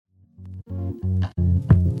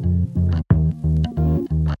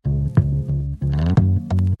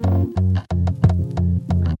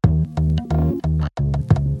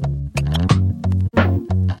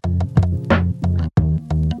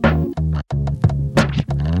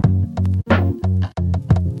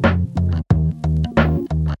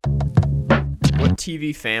What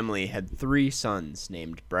TV family had 3 sons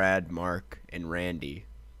named Brad, Mark, and Randy?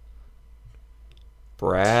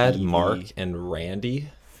 Brad, TV Mark, and Randy.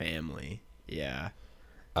 family. Yeah.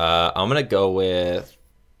 I'm gonna go with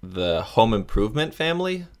the Home Improvement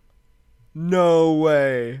family. No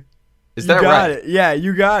way. Is You that got right? it. Yeah,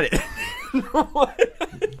 you got it.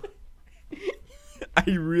 I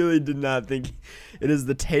really did not think it is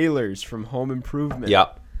the Taylors from Home Improvement.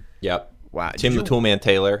 Yep. Wow. Tim the Toolman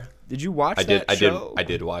Taylor. Did you watch I did. that show? I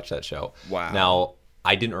did watch that show. Wow. Now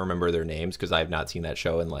I didn't remember their names because I have not seen that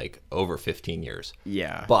show in like over 15 years.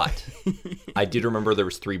 Yeah. But I did remember there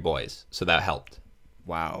was 3 boys, so that helped.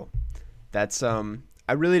 Wow. That's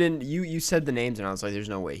I really didn't you said the names and I was like there's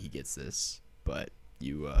no way he gets this. But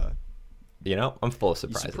you You know, I'm full of you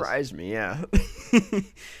surprises. surprised me, yeah.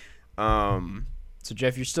 So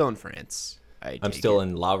Jeff, you're still in France. I'm still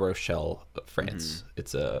in La Rochelle, France. Mm-hmm.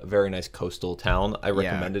 It's a very nice coastal town. I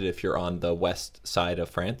recommend it if you're on the west side of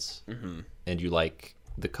France and you like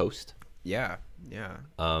the coast. Yeah.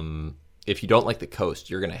 If you don't like the coast,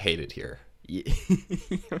 you're gonna hate it here.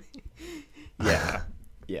 Yeah.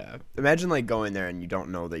 Yeah. Imagine like going there and you don't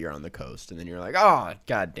know that you're on the coast and then you're like, "Oh,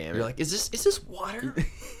 god damn it." You're like, is this water?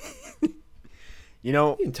 You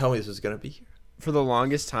know, You didn't tell me this was gonna be here. for the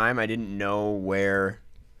longest time I didn't know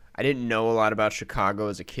a lot about Chicago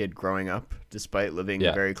as a kid growing up, despite living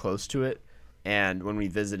very close to it. And when we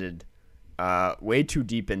visited, way too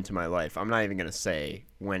deep into my life, I'm not even going to say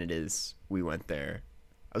when it is we went there.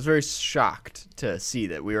 I was very shocked to see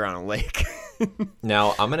that we were on a lake.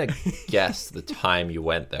 Now, I'm going to guess the time you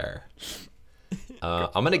went there.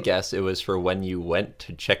 I'm going to guess it was for when you went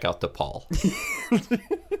to check out DePaul.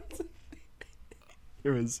 It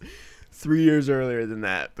was 3 years earlier than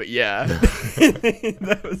that, but yeah.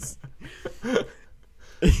 That was...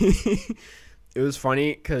 It was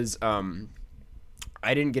funny because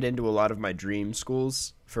I didn't get into a lot of my dream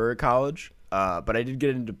schools for college, but I did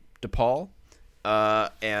get into DePaul,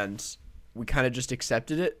 and we kind of just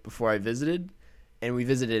accepted it before I visited, and we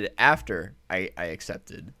visited after I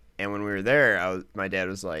accepted. And when we were there, my dad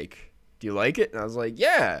was like, "Do you like it?" And I was like,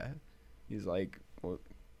 "Yeah." He's like, "Well,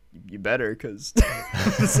 you better, because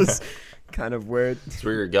this is kind of where That's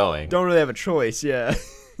where you're going. don't really have a choice." Yeah.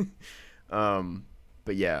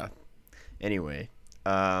 But yeah. Anyway,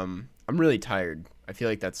 I'm really tired. I feel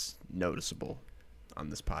like that's noticeable on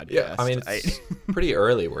this podcast. Yeah, I mean, it's pretty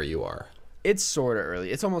early where you are. It's sort of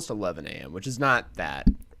early. It's almost 11 a.m., which is not that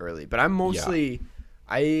early. But I'm mostly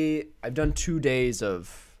I've done 2 days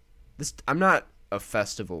of this. I'm not a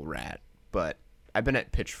festival rat, but I've been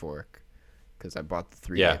at Pitchfork because I bought the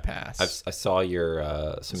 3-day pass. I saw your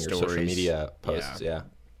some of your social Stories. media posts. Yeah.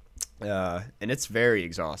 And it's very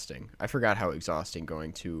exhausting. I forgot how exhausting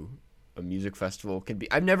going to a music festival can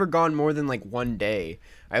be. I've never gone more than like 1 day.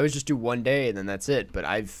 I always just do 1 day and then that's it. But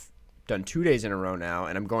I've done 2 days in a row now,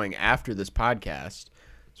 and I'm going after this podcast.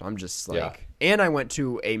 So I'm just like, and I went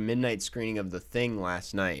to a midnight screening of The Thing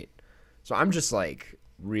last night. So I'm just like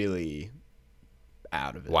really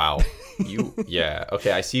out of it. Wow. Yeah.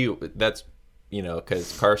 Okay. I see you. That's,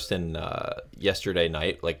 because Karsten yesterday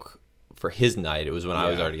night, like for his night, it was when I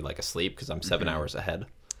was already like asleep because I'm 7 hours ahead.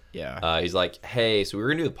 Yeah. He's like, hey, so we were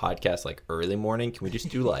going to do the podcast like early morning. Can we just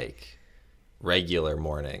do like regular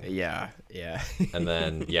morning? Yeah. And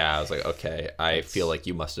then, I was like, okay, I feel like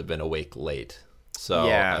you must have been awake late. So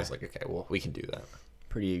I was like, okay, well, we can do that.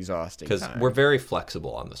 Pretty exhausting. Because we're very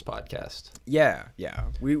flexible on this podcast. Yeah.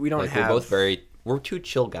 We don't like, have... We're two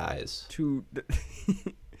chill guys.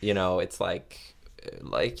 It's like,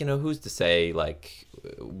 who's to say, like,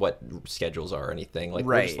 what schedules are or anything. Like,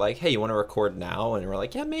 we're just like, hey, you want to record now? And we're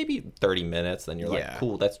like, yeah, maybe 30 minutes. Then you're like,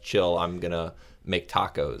 cool, that's chill. I'm going to make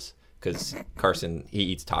tacos. Because Carson, he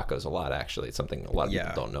eats tacos a lot, actually. It's something a lot of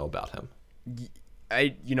people don't know about him.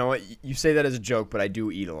 You know what? You say that as a joke, but I do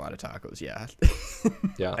eat a lot of tacos, yeah.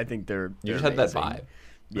 Yeah. I think they're You just amazing. had that vibe.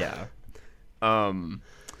 Yeah.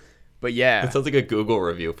 But yeah. It sounds like a Google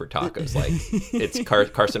review for tacos. Like, it's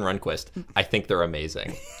Carson Runquist. I think they're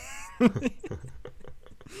amazing.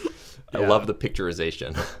 I love the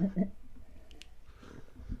picturization.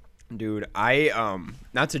 Dude, I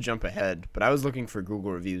not to jump ahead, but I was looking for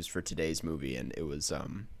Google reviews for today's movie, and it was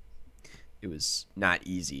not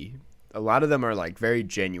easy. A lot of them are like very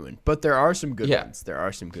genuine, but there are some good ones. There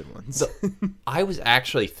are some good ones. I was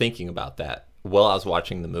actually thinking about that while I was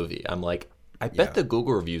watching the movie. I'm like, I bet the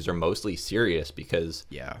Google reviews are mostly serious because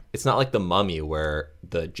it's not like The Mummy where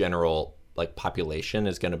the general like population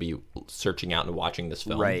is going to be searching out and watching this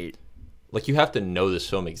film. Right. Like you have to know this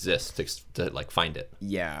film exists to like find it.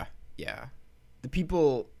 Yeah. The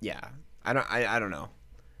people, I don't know.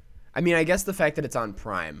 I mean, I guess the fact that it's on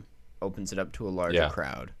Prime opens it up to a larger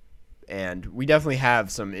crowd. And we definitely have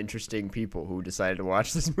some interesting people who decided to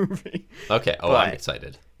watch this movie. Okay. Oh, I'm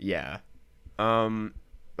excited. Yeah. But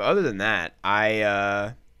other than that,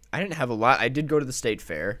 I didn't have a lot. I did go to the state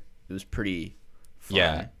fair. It was pretty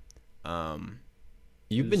fun. Yeah.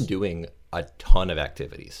 You've been doing a ton of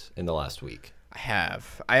activities in the last week. I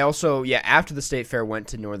have. I also, after the state fair, went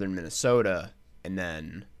to northern Minnesota and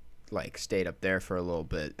then like stayed up there for a little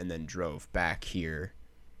bit and then drove back here.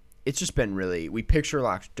 It's just been really, we picture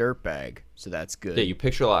locked Dirtbag, so that's good. Yeah, you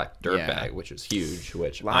picture locked Dirtbag, which is huge,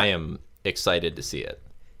 which I am excited to see it.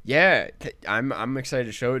 Yeah, I'm excited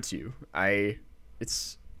to show it to you.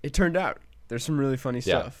 It turned out. There's some really funny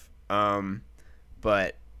stuff.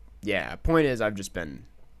 But yeah, point is I've just been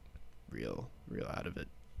real out of it.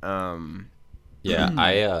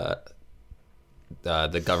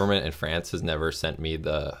 The government in France has never sent me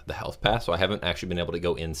the health pass, so I haven't actually been able to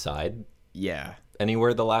go inside. Yeah.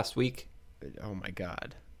 Anywhere the last week. Oh my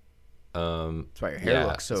god. That's why your hair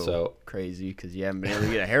looks so crazy, because you haven't been able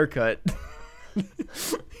to get a haircut.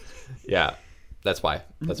 Yeah, that's why.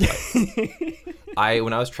 When I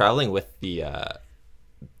was traveling with the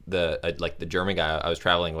German guy I was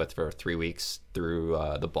traveling with for 3 weeks through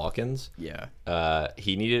the Balkans. Yeah.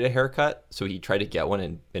 He needed a haircut, so he tried to get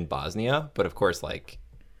one in Bosnia, but of course, like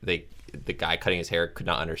the guy cutting his hair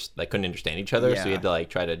couldn't understand each other, so he had to like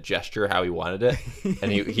try to gesture how he wanted it.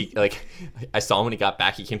 And he like, I saw him when he got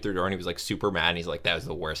back. He came through the door and he was like super mad. And he's like, "That was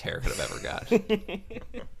the worst haircut I've ever got."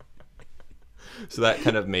 So that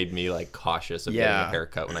kind of made me like cautious of getting a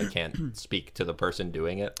haircut when I can't speak to the person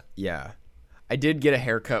doing it. Yeah, I did get a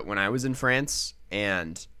haircut when I was in France,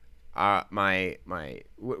 and my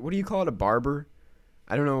what do you call it, a barber?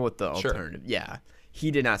 I don't know what the alternative. Yeah, he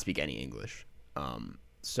did not speak any English.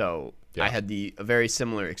 So I had a very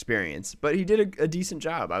similar experience, but he did a decent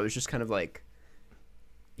job. I was just kind of like,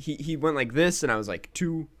 he went like this, and I was like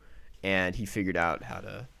 2, and he figured out how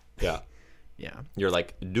to. Yeah. You're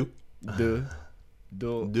like inch.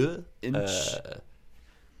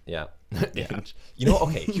 Yeah. You know,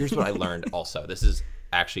 okay, here's what I learned also. This is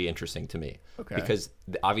actually interesting to me. Okay. Because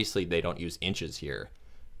obviously they don't use inches here.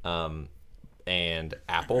 And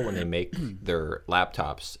Apple, when they make their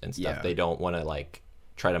laptops and stuff, they don't want to like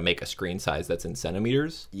try to make a screen size that's in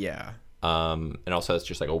centimeters. Yeah. And also it's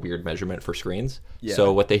just like a weird measurement for screens. Yeah.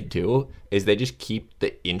 So what they do is they just keep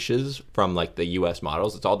the inches from like the US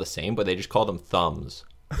models. It's all the same, but they just call them thumbs.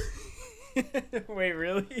 Wait,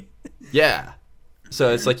 really? Yeah.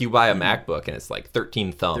 So it's like you buy a MacBook and it's like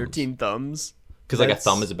 13 thumbs. 13 thumbs? Because like a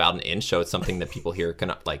thumb is about an inch, so it's something that people here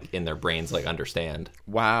can like in their brains like understand.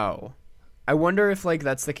 Wow. I wonder if like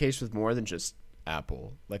that's the case with more than just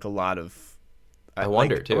Apple. Like a lot of I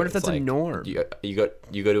wonder too. I wonder if that's like, a norm. You go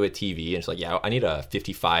to a TV and it's like, I need a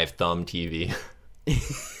 55 thumb TV.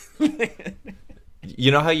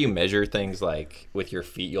 You know how you measure things like with your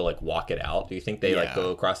feet? You'll like walk it out. Do you think they like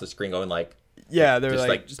go across the screen going like? Yeah, they're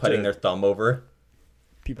just putting their thumb over.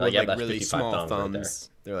 People with like really small thumbs. Right,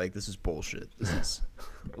 they're like, this is bullshit. This is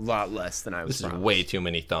a lot less than I was. This is way too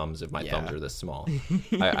many thumbs if my thumbs are this small.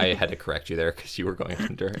 I had to correct you there because you were going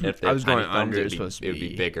under. If I was going under, it would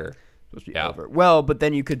be bigger. Supposed to be over. Well, but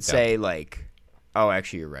then you could say like, oh,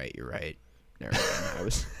 actually, you're right. Never mind. I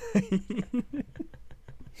was.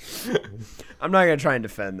 I'm not gonna try and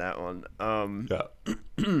defend that one.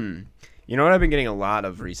 You know what I've been getting a lot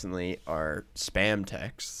of recently are spam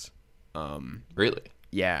texts. Really?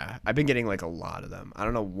 Yeah, I've been getting like a lot of them. I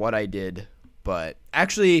don't know what I did, but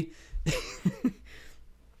actually,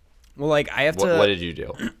 well, like I have to. What did you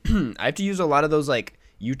do? I have to use a lot of those like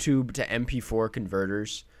YouTube to MP4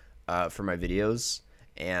 converters for my videos,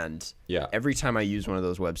 and every time I use one of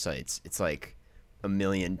those websites, it's like a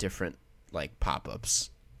million different like pop-ups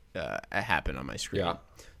happen on my screen. Yeah.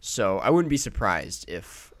 So I wouldn't be surprised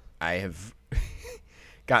if I have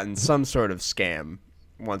gotten some sort of scam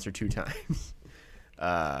once or two times.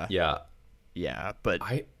 Yeah, but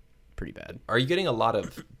pretty bad. Are you getting a lot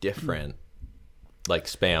of different like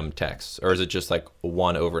spam texts, or is it just like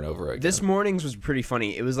one over and over again? This morning's was pretty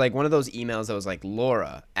funny. It was like one of those emails that was like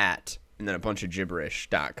Laura at and then a bunch of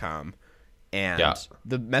gibberish.com, and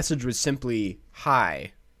the message was simply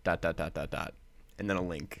hi ... and then a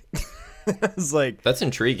link. I was like, that's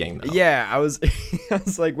intriguing though. Yeah, I was I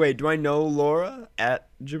was like, wait, do I know Laura at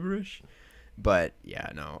gibberish? But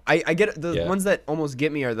yeah, no. I get the ones that almost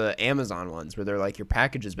get me are the Amazon ones where they're like, your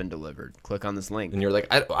package has been delivered. Click on this link. And you're like,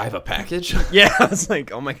 I have a package? Yeah, I was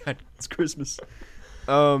like, oh my God, it's Christmas.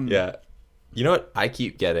 Yeah. You know what I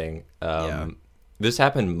keep getting? This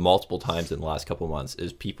happened multiple times in the last couple months,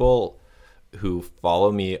 is people who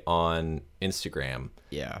follow me on Instagram.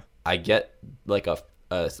 Yeah. I get like I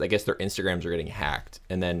guess their Instagrams are getting hacked,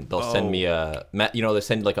 and then they'll send me they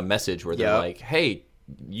send like a message where they're like, hey,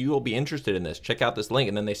 you will be interested in this. Check out this link.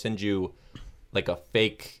 And then they send you like a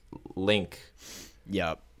fake link.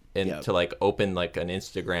 Yep. And to like open like an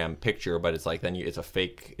Instagram picture, but it's like it's a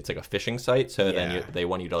fake. It's like a phishing site. So then they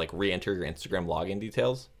want you to like re-enter your Instagram login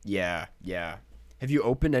details. Yeah. Yeah. Have you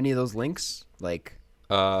opened any of those links? Like,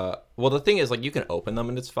 well, the thing is, like, you can open them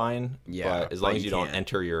and it's fine. Yeah. But as long as you don't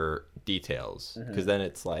enter your details, because then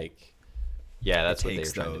it's like, that's what they're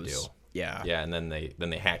trying to do. Yeah. Yeah, and then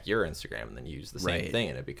they hack your Instagram and then use the same thing,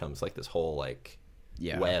 and it becomes like this whole like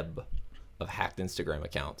web of hacked Instagram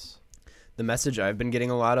accounts. The message I've been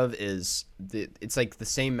getting a lot of is it's like the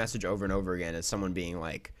same message over and over again as someone being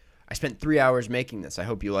like, I spent 3 hours making this. I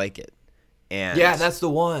hope you like it. And yeah, that's the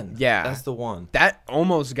one. Yeah. That's the one. That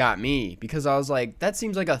almost got me because I was like, that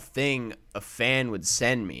seems like a thing a fan would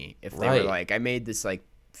send me if they were like, I made this like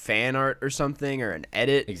fan art or something or an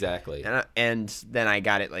edit. Exactly. And then I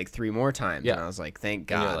got it like 3 more times. Yeah. And I was like, thank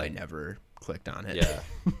God I never clicked on it. Yeah.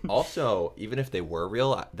 Also, even if they were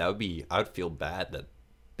real, I would feel bad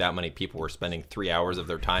that many people were spending 3 hours of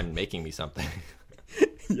their time making me something.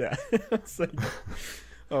 Yeah. It's like,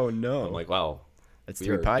 oh no. I'm like, wow. It's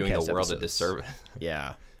 3 podcasts doing the world episodes. a disservice.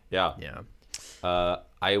 Yeah. Yeah. Yeah.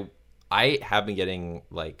 I have been getting,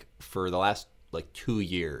 like, for the last like 2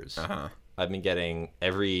 years, I've been getting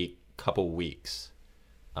every couple weeks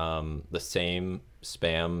the same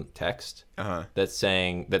spam text that's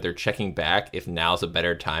saying that they're checking back if now's a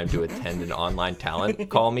better time to attend an online talent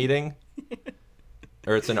call meeting,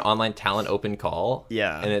 or it's an online talent open call.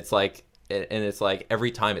 Yeah. And it's like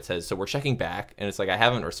every time it says, so we're checking back, and it's like I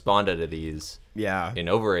haven't responded to these in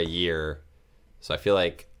over a year, so I feel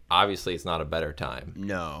like obviously it's not a better time.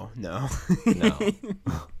 No. Don't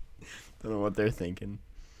know what they're thinking.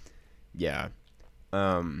 Yeah.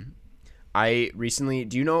 I recently,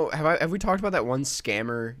 do you know, have we talked about that one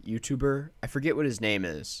scammer YouTuber? I forget what his name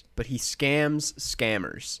is, but he scams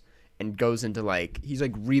scammers and goes into like, he's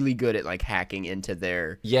like really good at like hacking into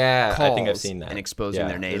their calls I think I've seen that, and exposing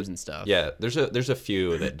their names and stuff. Yeah, there's a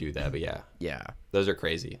few that do that, but yeah, those are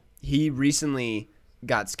crazy. He recently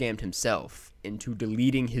got scammed himself into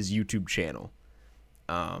deleting his YouTube channel,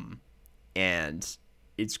 and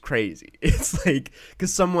it's crazy. It's like,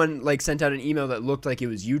 because someone like sent out an email that looked like it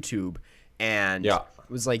was YouTube and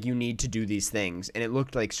was like, you need to do these things, and it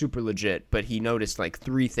looked like super legit, but he noticed like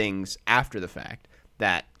 3 things after the fact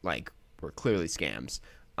that like were clearly scams.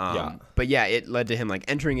 But yeah, it led to him like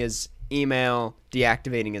entering his email,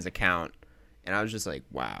 deactivating his account, and I was just like,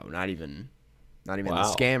 wow, not even the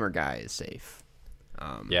scammer guy is safe.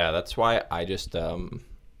 Yeah, that's why I just I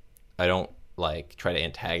don't like try to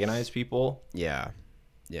antagonize people. Yeah.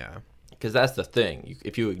 Because that's the thing.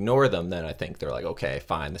 If you ignore them, then I think they're like, okay,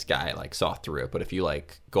 fine, this guy like saw through it. But if you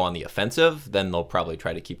like go on the offensive, then they'll probably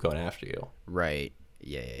try to keep going after you. Right.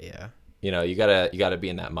 Yeah. You know, you gotta be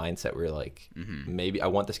in that mindset where you're like, maybe I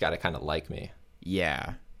want this guy to kind of like me.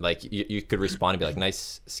 Yeah. Like you could respond and be like,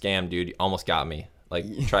 nice scam, dude. You almost got me. Like,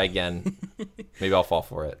 try again. Maybe I'll fall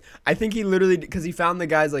for it. I think he literally, because he found the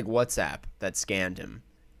guy's like WhatsApp that scammed him,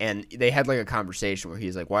 and they had like a conversation where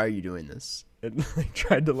he's like, "Why are you doing this?" And like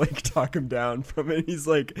tried to like talk him down from it. He's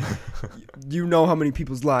like, "You know how many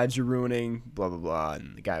people's lives you're ruining, blah blah blah."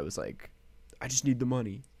 And the guy was like, "I just need the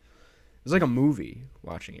money." It was like a movie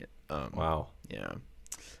watching it. Wow. Yeah.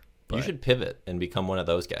 You should pivot and become one of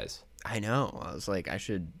those guys. I know. I was like, I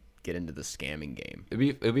should get into the scamming game.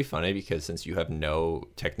 It'd be funny because since you have no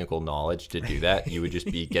technical knowledge to do that, you would just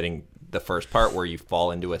be getting the first part where you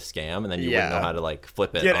fall into a scam, and then you wouldn't know how to like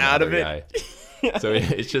flip it. Get on out the of other it. Guy. So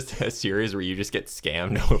it's just a series where you just get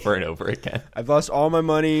scammed over and over again. I've lost all my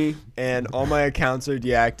money and all my accounts are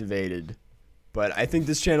deactivated, but I think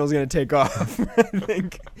this channel is gonna take off. I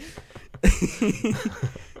think.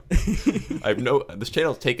 This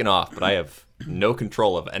channel's taken off, but I have no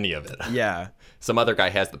control of any of it. Yeah. Some other guy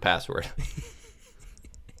has the password.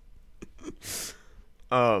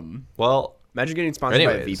 Well, imagine getting sponsored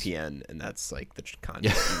by a VPN, and that's like the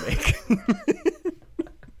content you make.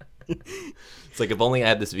 It's like, if only I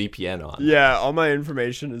had this VPN on. Yeah, all my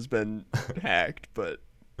information has been hacked, but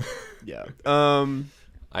yeah.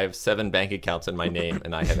 I have 7 bank accounts in my name,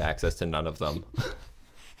 and I have access to none of them.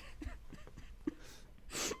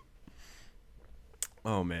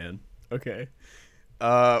 Oh man. Okay.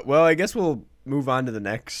 Well, I guess we'll move on to the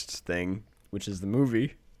next thing, which is the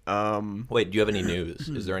movie. Wait, do you have any news?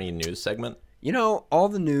 Is there any news segment? All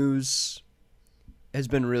the news has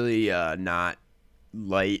been really not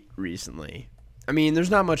light recently. I mean, there's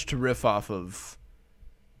not much to riff off of.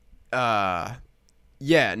 Yeah,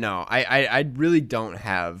 no, I really don't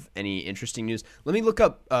have any interesting news. Let me look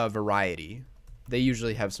up Variety. They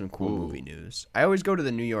usually have some cool movie news. I always go to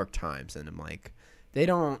the New York Times, and I'm like, they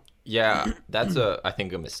don't. Yeah, that's I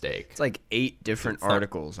think a mistake. It's like 8 different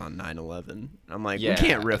articles on 9/11. I'm like, we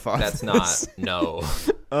can't riff off. That's this. No.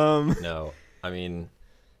 No. I mean,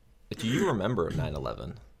 do you remember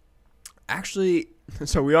 9/11? Actually,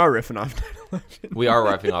 so we are riffing off 9/11. We are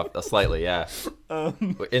riffing off slightly, yeah.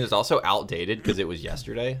 And it's also outdated because it was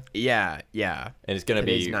yesterday. Yeah. And it's going to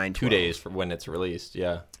be 2 days from when it's released,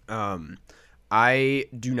 yeah. I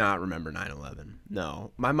do not remember 9/11.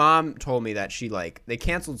 No. My mom told me that they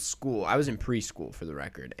canceled school. I was in preschool, for the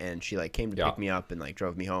record, and she came to pick me up and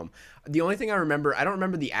drove me home. The only thing I remember, I don't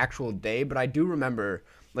remember the actual day, but I do remember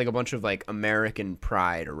a bunch of American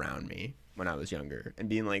pride around me when I was younger and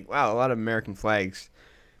being like, wow, a lot of American flags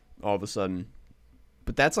all of a sudden.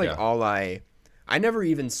 But that's all I never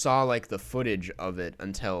even saw the footage of it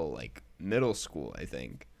until middle school, I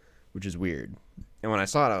think, which is weird. And when I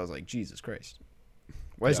saw it, I was like, Jesus Christ.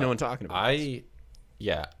 Why is no one talking about this?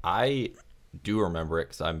 Yeah, I do remember it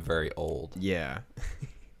because I'm very old. Yeah.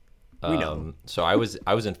 We know. So I was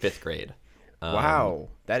in 5th grade. Wow.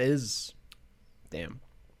 That is... Damn.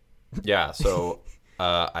 Yeah, so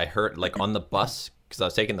I heard, on the bus, because I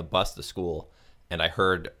was taking the bus to school, and I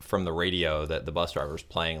heard from the radio that the bus driver was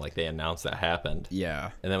playing, they announced that happened.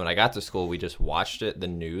 Yeah. And then when I got to school, we just watched the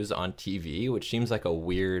news on TV, which seems like a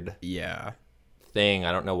weird... Yeah. thing.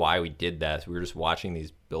 I don't know why we did that. We were just watching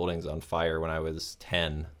these buildings on fire when I was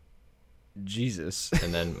 10. Jesus.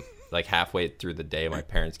 And then halfway through the day, my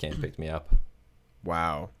parents came and picked me up.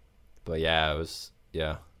 Wow. But yeah, it was,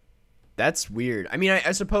 yeah. That's weird. I mean,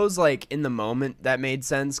 I suppose in the moment that made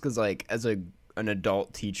sense because as an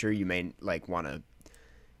adult teacher, you may want to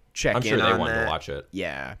check in on that. I'm sure they wanted to watch it.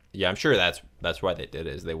 Yeah. Yeah, I'm sure that's why they did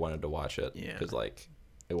it, is they wanted to watch it. Yeah. Because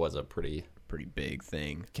it was a pretty big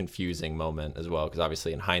thing, confusing moment as well, because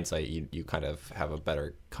obviously in hindsight you kind of have a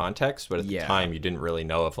better context, but at the time you didn't really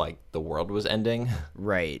know if the world was ending.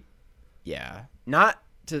 Right. Yeah. Not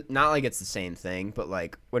it's the same thing, but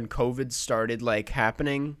when COVID started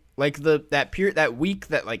happening, that week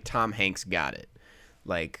that Tom Hanks got it,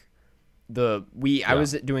 I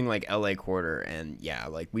was doing LA Quarter, and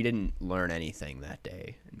we didn't learn anything that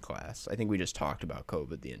day in class. I think we just talked about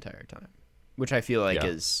COVID the entire time, which I feel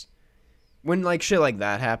is when shit like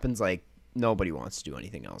that happens, nobody wants to do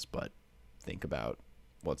anything else but think about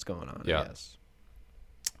what's going on. I guess.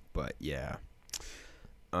 But yeah.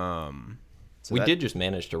 We did just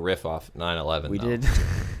manage to riff off 9/11. We did.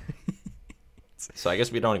 So I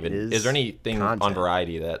guess we don't even. Is there anything on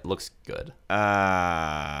Variety that looks good?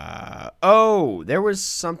 Oh, there was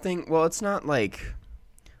something. Well, it's not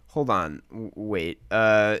Hold on. Wait.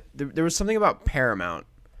 There was something about Paramount.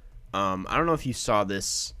 I don't know if you saw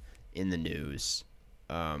this in the news.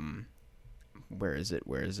 Where is it?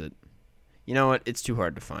 You know what? It's too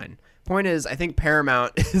hard to find. Point is, I think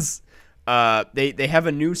Paramount is they have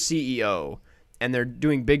a new CEO, and they're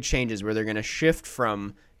doing big changes where they're going to shift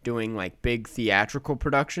from doing big theatrical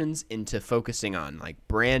productions into focusing on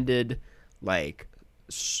branded what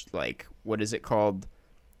is it called?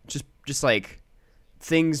 Just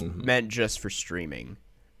things meant just for streaming.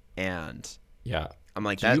 And yeah. I'm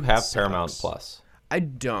like, do you have Paramount Plus? I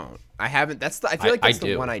don't. I haven't. I feel like that's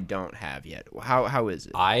the one I don't have yet. How is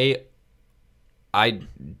it? I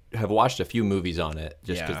have watched a few movies on it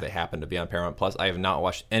just because they happen to be on Paramount Plus. I have not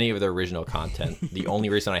watched any of their original content. The only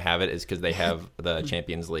reason I have it is because they have the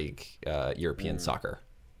Champions League European soccer.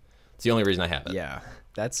 It's the only reason I have it. Yeah,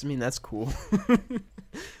 that's cool.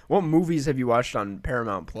 What movies have you watched on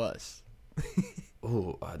Paramount Plus?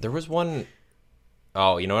 Ooh, there was one.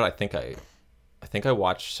 Oh, you know what? I think I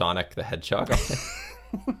watched Sonic the Hedgehog.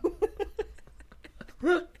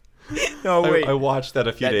 No, wait. I watched that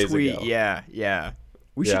a few days ago. Yeah.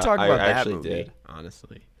 We should talk about that movie, did.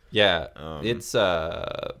 Honestly. Yeah, it's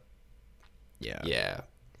Yeah.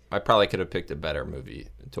 I probably could have picked a better movie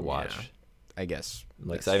to watch. Yeah, I guess.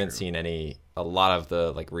 I haven't seen a lot of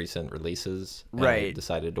the recent releases. And right. I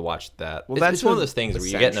decided to watch that. Well, it's one of those things where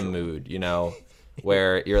you get in a mood,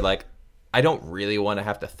 where you're like, I don't really want to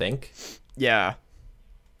have to think. Yeah.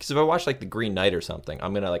 Because if I watch the Green Knight or something,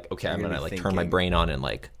 I'm gonna I'm gonna turn my brain on and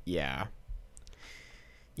yeah.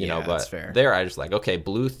 You know, but that's fair. There I just okay,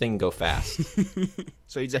 blue thing go fast.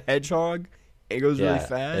 So he's a hedgehog. It goes really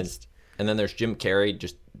fast. And then there's Jim Carrey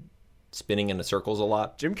just spinning into circles a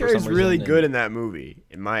lot. Jim Carrey's really good in that movie,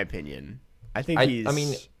 in my opinion. I think I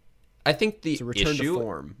think the it's a return issue, to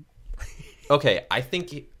form. Okay,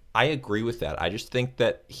 I agree with that. I just think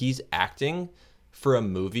that he's acting for a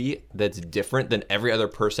movie that's different than every other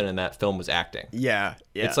person in that film was acting. Yeah.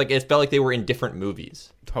 It's like it felt like they were in different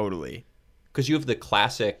movies. Totally. Because you have the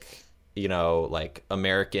classic, like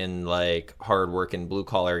American, like hard-working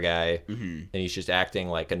blue-collar guy, and he's just acting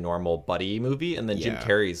like a normal buddy movie, and then Jim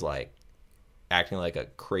Carrey's like acting like a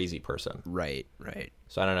crazy person. Right.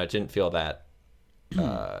 So I don't know. It didn't feel that.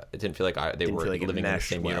 It didn't feel like they were living in the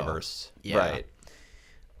same universe. Yeah. Right.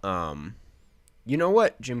 You know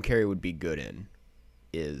what Jim Carrey would be good in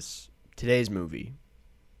is today's movie,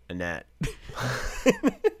 Annette.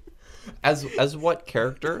 As what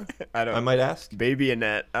character? I might ask. Baby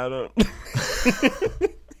Annette. I don't.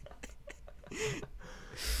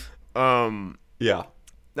 Yeah.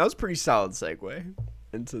 That was a pretty solid segue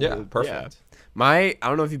into perfect. I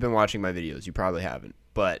don't know if you've been watching my videos. You probably haven't,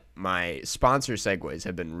 but my sponsor segues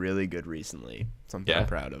have been really good recently. Something I'm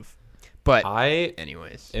proud of. But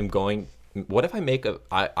anyways, what if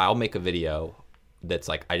I'll make a video that's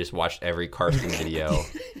like I just watched every Carson video.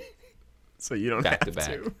 So you don't back have to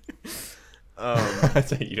back. To.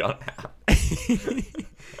 So you don't have.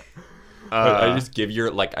 I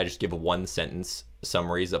just give one sentence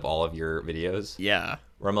summaries of all of your videos. Yeah.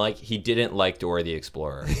 Where I'm like, he didn't like Dora the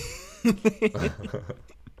Explorer.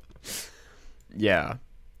 Yeah.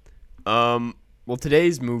 Well,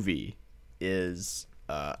 today's movie is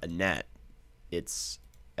Annette. It's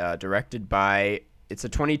directed by. It's a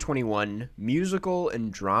 2021 musical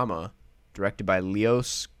and drama directed by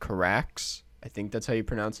Leos Carax. I think that's how you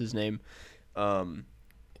pronounce his name.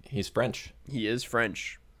 He's French. He is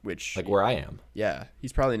French, which like where I am. Yeah,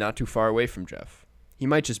 he's probably not too far away from Jeff. He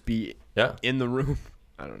might just be in the room.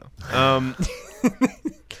 I don't know.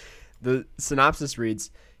 The synopsis reads,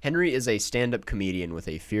 Henry is a stand-up comedian with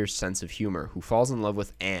a fierce sense of humor who falls in love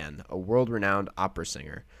with Anne, a world-renowned opera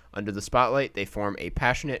singer. Under the spotlight, they form a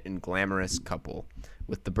passionate and glamorous couple.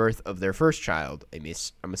 With the birth of their first child, a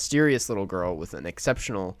mysterious little girl with an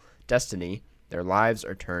exceptional destiny, their lives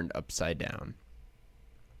are turned upside down.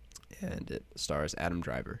 And it stars Adam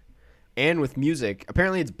Driver. And with music,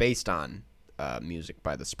 apparently it's based on music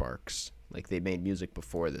by the Sparks. Like they made music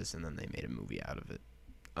before this, and then they made a movie out of it.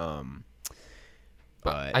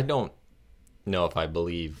 But I don't know if I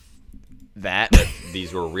believe that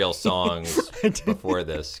these were real songs before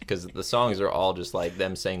this, because the songs are all just like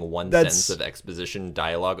them saying one sentence of exposition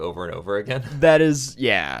dialogue over and over again. That is,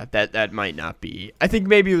 that might not be. I think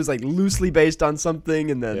maybe it was like loosely based on something,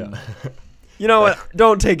 and then you know what?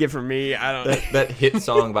 Don't take it from me. I don't. That hit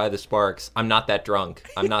song by the Sparks. I'm not that drunk.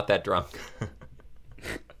 I'm not that drunk.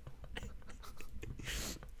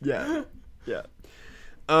 Yeah. Yeah.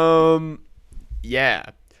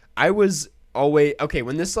 I was always okay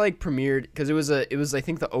when this like premiered, because it was I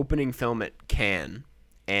think the opening film at Cannes,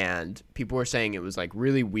 and people were saying it was like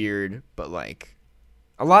really weird, but like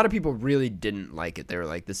a lot of people really didn't like it. They were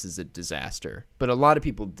like, this is a disaster, but a lot of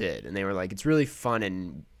people did, and they were like, it's really fun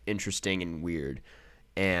and interesting and weird.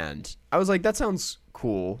 And I was like, that sounds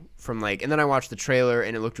cool. And then I watched the trailer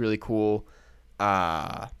and it looked really cool.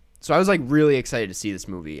 So I was like really excited to see this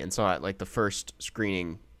movie, and saw it like the first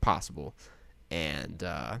screening possible. And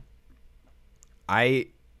I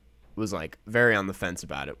was like very on the fence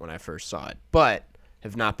about it when I first saw it, but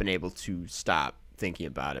have not been able to stop thinking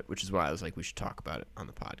about it, which is why I was like, we should talk about it on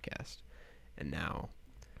the podcast. And now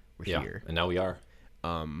we're here. And now we are.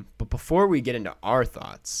 But before we get into our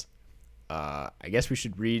thoughts, I guess we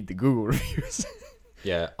should read the Google reviews.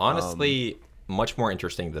 Yeah, honestly, much more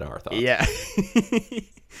interesting than our thoughts. Yeah.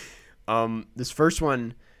 This first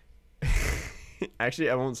one, actually,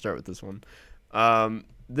 I won't start with this one.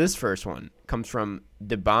 This first one comes from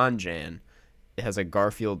Debanjan. It has a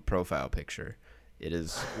Garfield profile picture. It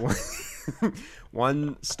is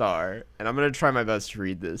 1 star, and I'm going to try my best to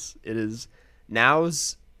read this. It is,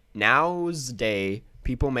 now's day,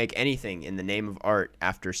 people make anything in the name of art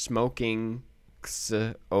after smoking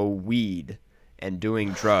weed and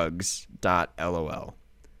doing drugs. LOL.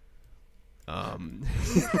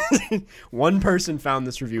 One person found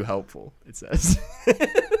this review helpful, it says.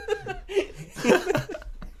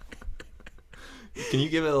 Can you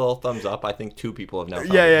give it a little thumbs up? I think 2 people have now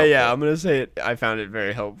found it helpful. I'm going to say it. I found it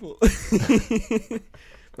very helpful.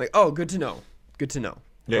 Like, oh, good to know.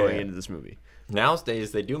 Going into this movie.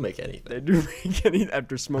 Nowadays, they do make anything. They do make anything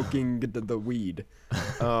after smoking the weed.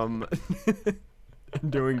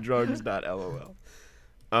 Doing drugs. LOL.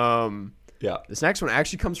 Yeah. This next one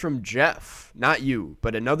actually comes from Jeff. Not you,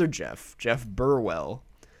 but another Jeff. Jeff Burwell.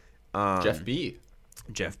 Jeff B.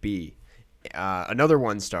 Jeff B. Another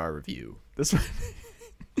 1-star review. This one,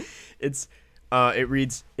 it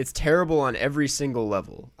reads, "It's terrible on every single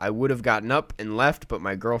level. I would have gotten up and left, but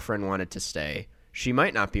my girlfriend wanted to stay. She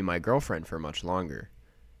might not be my girlfriend for much longer."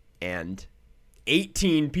 And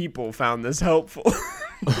 18 people found this helpful.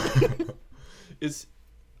 Is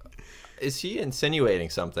he insinuating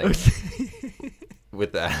something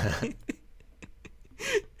with that?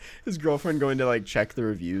 His girlfriend going to like check the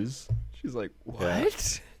reviews. She's like,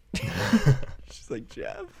 "What?" She's like,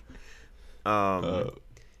 "Jeff."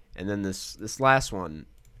 And then this last one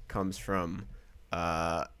comes from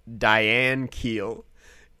Diane Keel.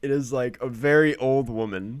 It is like a very old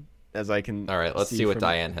woman, as I can. All right, let's see what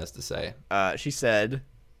Diane has to say. She said,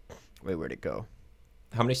 "Wait, where'd it go?"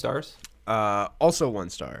 How many stars? Also 1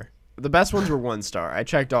 star. The best ones were 1 star. I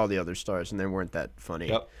checked all the other stars, and they weren't that funny.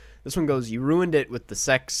 Yep. This one goes, "You ruined it with the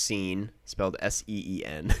sex scene," spelled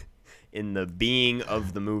S-E-E-N, "in the being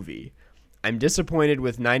of the movie. I'm disappointed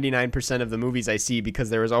with 99% of the movies I see because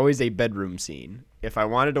there is always a bedroom scene. If I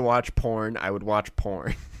wanted to watch porn, I would watch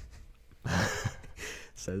porn."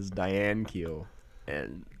 Says Diane Keel.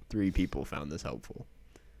 And 3 people found this helpful.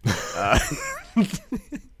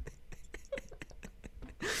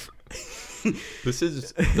 This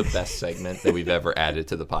is the best segment that we've ever added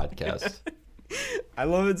to the podcast. I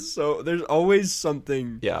love it so. There's always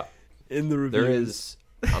something in the reviews. There is,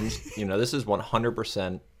 this is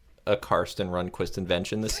 100% a Karsten Rundquist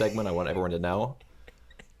invention, this segment. I want everyone to know.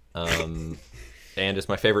 And it's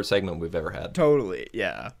my favorite segment we've ever had. Totally,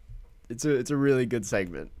 yeah. It's a really good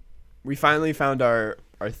segment. We finally found our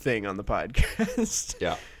thing on the podcast.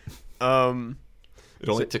 Yeah. It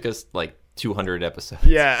only took us like 200 episodes.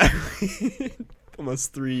 Yeah.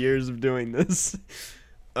 Almost 3 years of doing this.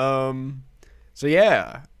 So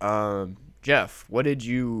yeah, Jeff, what did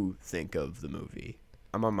you think of the movie?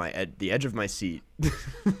 I'm on the edge of my seat.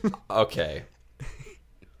 Okay.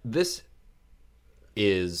 This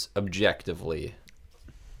is objectively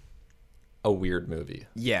a weird movie.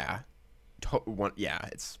 Yeah.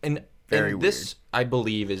 It's and very weird. This, weird. I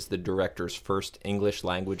believe, is the director's first English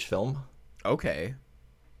language film. Okay.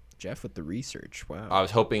 Jeff with the research. Wow. I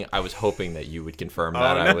was hoping that you would confirm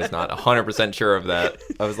that. No. I was not 100% sure of that.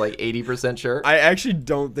 I was like 80% sure. I actually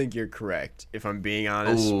don't think you're correct, if I'm being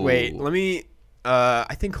honest. Ooh. Wait, let me...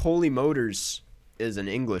 I think Holy Motors is an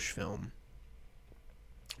English film.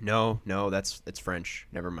 No, it's French.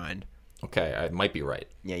 Never mind. Okay, I might be right.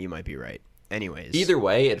 Yeah, you might be right. Anyways. Either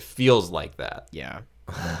way, it feels like that. Yeah.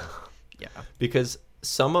 Yeah. Because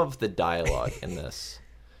some of the dialogue in this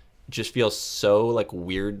just feels so like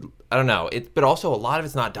weird. I don't know. But also a lot of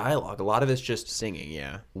it's not dialogue. A lot of it's just singing,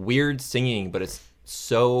 yeah. Weird singing, but it's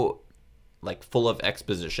so like full of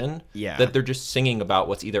exposition that they're just singing about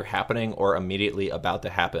what's either happening or immediately about to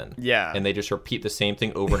happen. Yeah. And they just repeat the same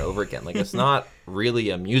thing over and over again. Like it's not really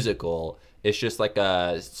a musical. It's just like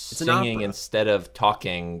singing instead of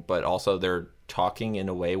talking, but also they're talking in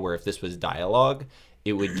a way where if this was dialogue,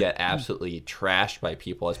 it would get absolutely trashed by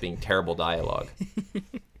people as being terrible dialogue.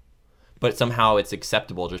 But somehow it's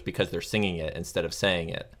acceptable just because they're singing it instead of saying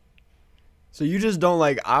it. So you just don't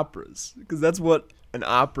like operas, because that's what an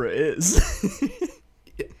opera is.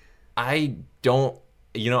 I don't.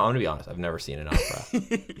 I'm going to be honest. I've never seen an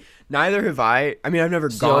opera. Neither have I. I mean, I've never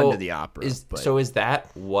gone to the opera. So is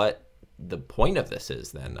that what the point of this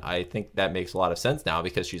is then? I think that makes a lot of sense now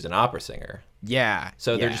because she's an opera singer. Yeah.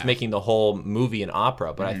 So they're just making the whole movie an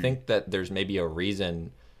opera. But I think that there's maybe a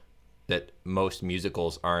reason that most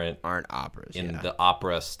musicals aren't operas in the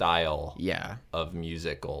opera style of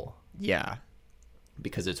musical. Yeah.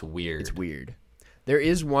 Because it's weird. It's weird. There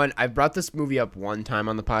is one, I've brought this movie up one time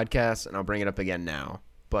on the podcast, and I'll bring it up again now.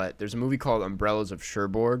 But there's a movie called Umbrellas of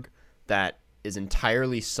Cherbourg that is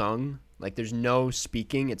entirely sung. Like, there's no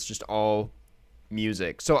speaking. It's just all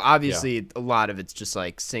music. So, obviously, a lot of it's just,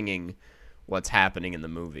 like, singing what's happening in the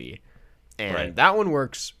movie. And that one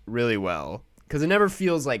works really well because it never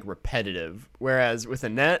feels, like, repetitive. Whereas with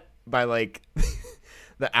Annette, by, like,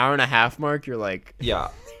 the hour and a half mark, you're like... Yeah.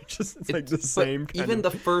 It's like the same kind even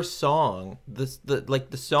of... the first song, the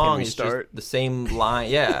song is just the same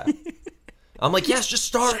line. Yeah. I'm like, yes, just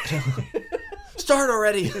start. Start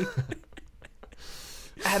already.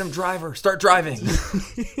 Adam Driver, start driving.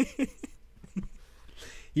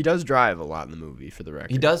 He does drive a lot in the movie, for the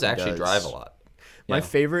record. He does actually drive a lot. One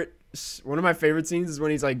of my favorite scenes is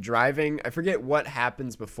when he's like driving. I forget what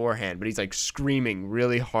happens beforehand, but he's like screaming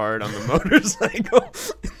really hard on the motorcycle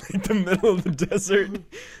in like the middle of the desert,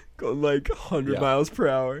 going like 100 miles per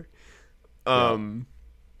hour.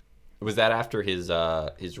 Was that after his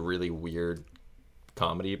really weird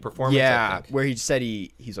comedy performance. Yeah, where he said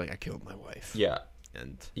he's like, I killed my wife. Yeah.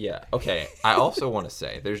 And yeah. Okay. I also want to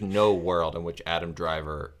say there's no world in which Adam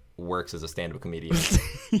Driver works as a stand-up comedian.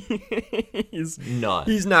 None.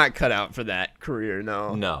 He's not cut out for that career.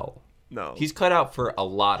 No. No. He's cut out for a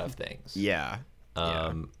lot of things. Yeah.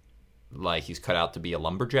 Like he's cut out to be a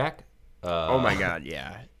lumberjack. Oh my God.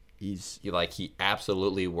 Yeah. He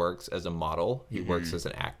absolutely works as a model. He works as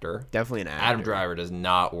an actor. Definitely an actor. Adam Driver does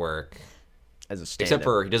not work as a stand-up. Except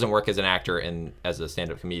for he doesn't work as an actor and as a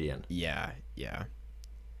stand-up comedian. Yeah. Yeah.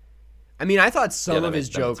 I mean, I thought some of his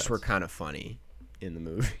jokes were kind of funny in the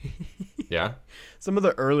movie. Yeah. Some of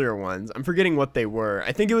the earlier ones, I'm forgetting what they were.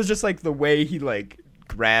 I think it was just like the way he like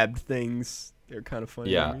grabbed things. They're kind of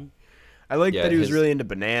funny. Yeah. To me. I like that he was really into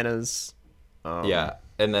bananas. Yeah,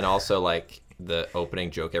 and then also like the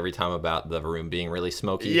opening joke every time about the room being really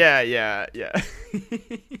smoky. Yeah.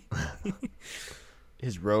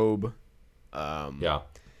 His robe. Yeah.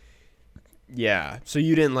 Yeah. So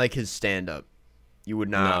you didn't like his stand-up? You would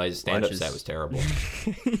not. No, his stand-up set was terrible.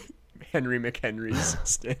 Henry McHenry's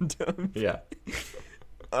stand-up. Yeah.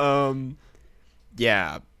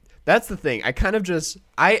 Yeah. That's the thing. I kind of just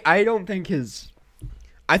I don't think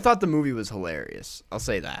I thought the movie was hilarious. I'll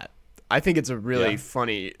say that. I think it's a really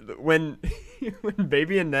funny when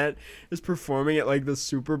Baby Annette is performing at like the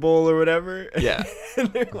Super Bowl or whatever. Yeah.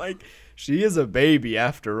 And they're like, she is a baby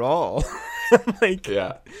after all. I'm like,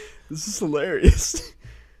 yeah. This is hilarious.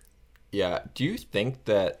 Yeah. Do you think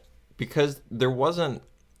that because there wasn't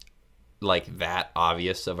like that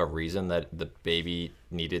obvious of a reason that the baby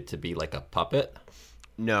needed to be like a puppet?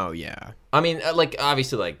 No, yeah. I mean, like,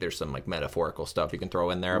 obviously, like, there's some, like, metaphorical stuff you can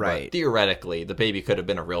throw in there, right. But theoretically, the baby could have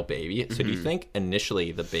been a real baby. So do you think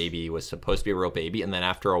initially the baby was supposed to be a real baby, and then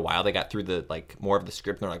after a while they got through the, like, more of the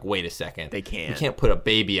script, and they're like, wait a second. They can't. We can't put a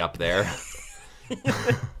baby up there.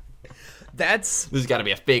 This has got to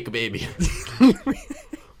be a fake baby.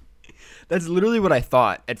 That's literally what I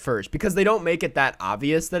thought at first, because they don't make it that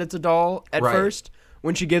obvious that it's a doll at first.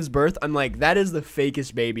 When she gives birth, I'm like, that is the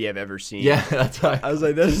fakest baby I've ever seen. Yeah, that's right. I was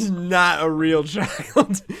like, this is not a real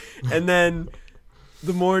child. And then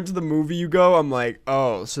the more into the movie you go, I'm like,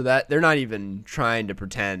 oh, so that they're not even trying to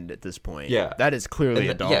pretend at this point. Yeah. That is clearly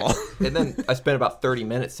a doll. Yeah. And then I spent about 30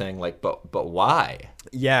 minutes saying, like, but why?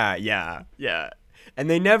 Yeah. And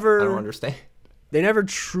they never... I don't understand. They never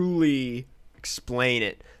truly explain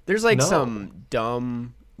it. There's, like, some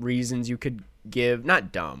dumb reasons you could give.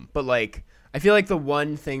 Not dumb, but, like... I feel like the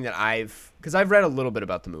one thing that because I've read a little bit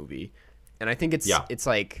about the movie, and I think it's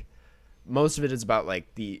like most of it is about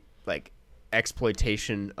like the like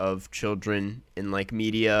exploitation of children in like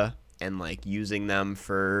media and like using them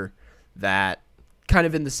for that, kind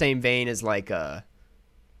of in the same vein as like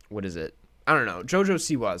what is it? I don't know. JoJo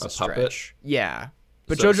Siwa is a stretch. Puppet? Yeah,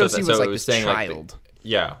 but JoJo Siwa was like this child.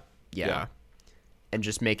 Like yeah, and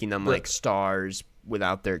just making them like stars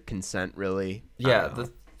without their consent, really. Yeah.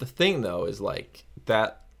 The thing, though, is, like,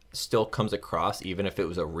 that still comes across even if it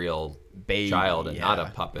was a real child and not a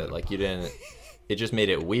puppet. Like, you didn't... It just made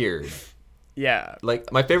it weird. Yeah.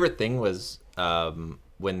 Like, my favorite thing was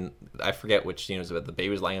when... I forget which scene it was, but the baby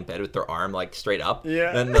was lying in bed with their arm, like, straight up.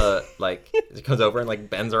 Yeah. Then it comes over and, like,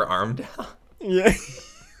 bends her arm down. Yeah.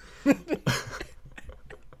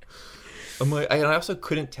 I'm like... I also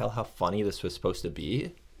couldn't tell how funny this was supposed to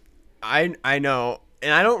be. I know.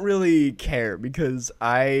 And I don't really care because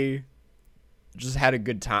I just had a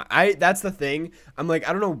good time. That's the thing. I'm like,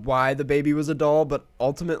 I don't know why the baby was a doll, but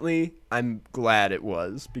ultimately I'm glad it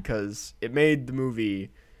was because it made the movie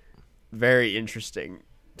very interesting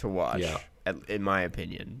to watch, in my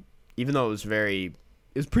opinion. Even though it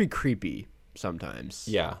was pretty creepy sometimes.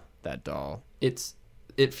 Yeah. That doll. It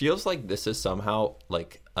feels like this is somehow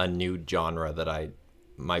like a new genre that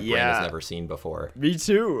my brain has never seen before. Me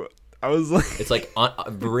too. I was like... It's like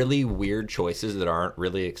really weird choices that aren't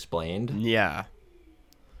really explained. Yeah.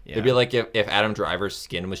 It'd be like if Adam Driver's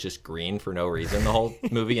skin was just green for no reason the whole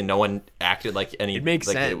movie and no one acted like any... It makes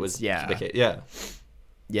sense. It was Yeah.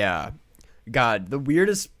 God, the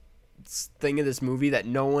weirdest thing in this movie that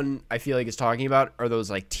no one, I feel like, is talking about are those,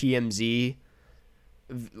 like, TMZ,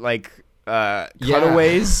 like,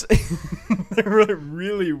 cutaways. They're really,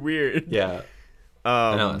 really weird. Yeah.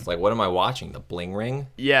 I know, it's like, what am I watching? The bling ring?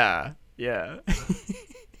 Yeah. It's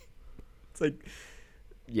like,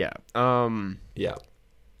 yeah. Yeah.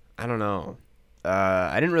 I don't know.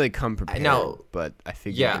 I didn't really come prepared, but I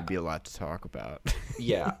figured there'd be a lot to talk about.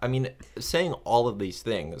 Yeah. I mean, saying all of these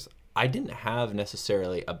things, I didn't have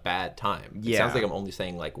necessarily a bad time. It sounds like I'm only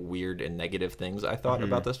saying, like, weird and negative things I thought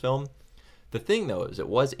about this film. The thing, though, is it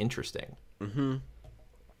was interesting. Mm-hmm.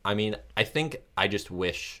 I mean, I think I just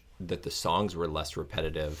wish that the songs were less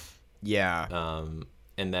repetitive. Yeah.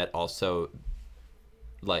 And that also,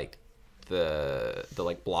 like, the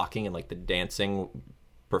like blocking and like the dancing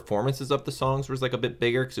performances of the songs was like a bit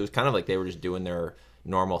bigger, because it was kind of like they were just doing their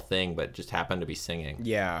normal thing but just happened to be singing.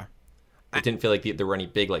 Yeah. It didn't feel like there were any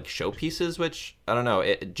big like showpieces, which I don't know.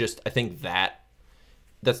 It just, I think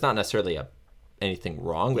that's not necessarily anything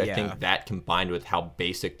wrong, but I think that combined with how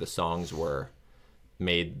basic the songs were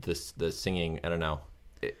made the singing, I don't know.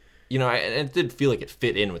 It did feel like it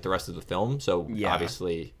fit in with the rest of the film. So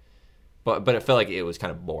obviously, but it felt like it was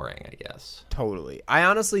kind of boring, I guess. Totally. I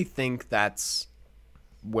honestly think that's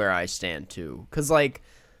where I stand too, because like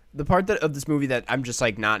the part of this movie that I'm just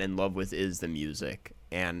like not in love with is the music,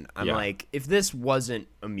 and I'm like, if this wasn't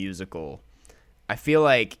a musical, I feel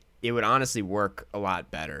like it would honestly work a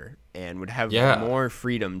lot better and would have more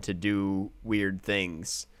freedom to do weird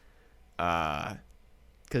things.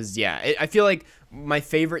 Because I feel like my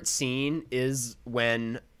favorite scene is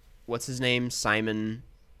when, what's his name, Simon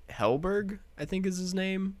Helberg, I think is his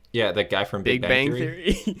name. Yeah, that guy from Big Bang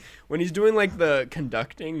Theory. When he's doing like the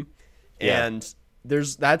conducting, and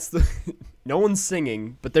no one's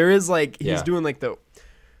singing, but there is like he's doing like the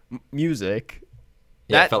music.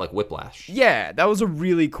 Yeah, it felt like Whiplash. Yeah, that was a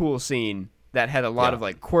really cool scene that had a lot of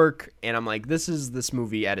like quirk, and I'm like, this is this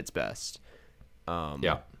movie at its best.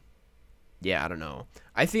 Yeah, I don't know.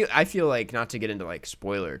 I feel like, not to get into like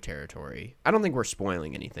spoiler territory, I don't think we're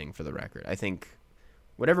spoiling anything, for the record. I think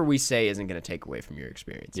whatever we say isn't going to take away from your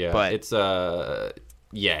experience. Yeah, but it's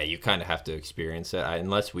you kind of have to experience it,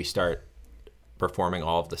 unless we start performing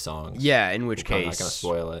all of the songs. Yeah, in which case, I'm not going to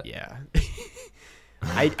spoil it. Yeah.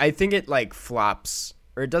 I think it like flops,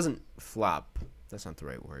 or it doesn't flop. That's not the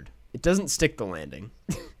right word. It doesn't stick the landing.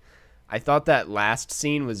 I thought that last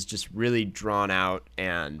scene was just really drawn out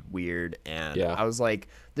and weird, and I was like,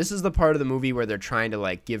 this is the part of the movie where they're trying to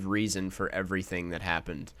like give reason for everything that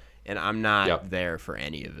happened, and I'm not there for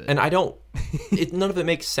any of it. And none of it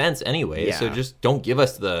makes sense anyway, so just don't give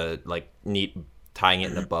us the like neat tying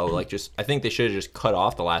it in a bow. Like, just, I think they should have just cut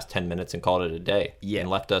off the last 10 minutes and called it a day, and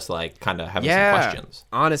left us like kind of having some questions.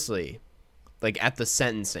 Honestly, like at the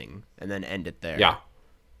sentencing, and then end it there.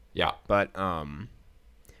 Yeah. But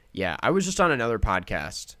I was just on another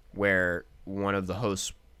podcast where one of the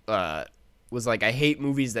hosts was like, I hate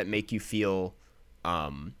movies that make you feel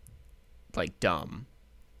like dumb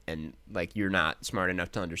and like you're not smart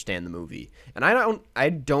enough to understand the movie. And I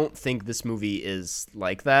don't think this movie is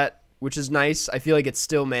like that, which is nice. I feel like it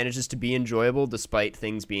still manages to be enjoyable despite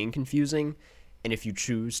things being confusing. And if you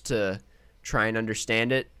choose to try and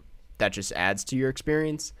understand it, that just adds to your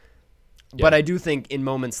experience. Yeah. But I do think in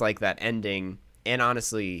moments like that ending, and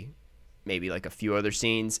honestly, maybe like a few other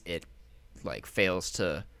scenes, it like fails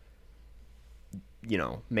to,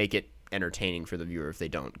 make it entertaining for the viewer if they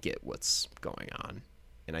don't get what's going on.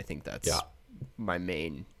 And I think that's my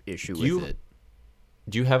main issue with it.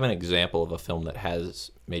 Do you have an example of a film that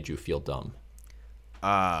has made you feel dumb?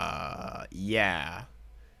 Yeah.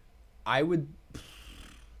 I would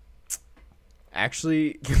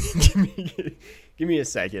actually give me a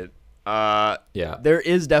second. There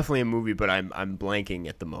is definitely a movie, but I'm blanking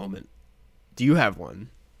at the moment. Do you have one?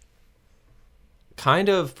 Kind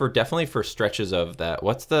of, definitely for stretches of that.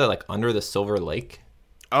 What's the like Under the Silver Lake?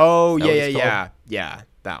 Oh, yeah,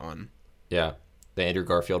 that one. Yeah, the Andrew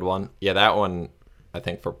Garfield one. Yeah, that one. I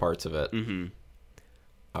think for parts of it,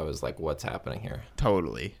 I was like, "What's happening here?"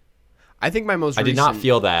 Totally. I think my most. I did not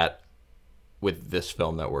feel that with this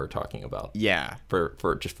film that we're talking about. Yeah. For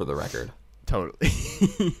the record. Totally.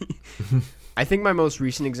 I think my most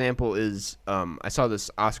recent example is I saw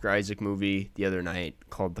this Oscar Isaac movie the other night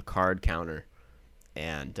called The Card Counter,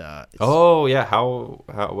 and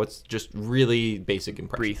what's just really basic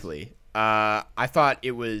impressions? Briefly, I thought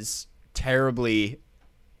it was terribly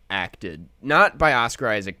acted, not by Oscar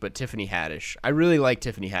Isaac but Tiffany Haddish. I really like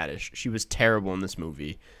Tiffany Haddish. She was terrible in this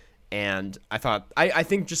movie, and I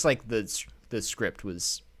think just like the script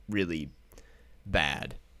was really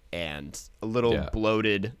bad and a little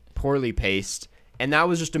bloated, poorly paced, and that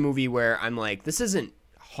was just a movie where I'm like, this isn't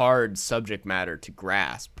hard subject matter to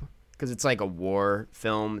grasp, because it's like a war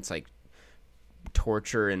film. It's like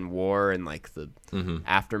torture and war and like the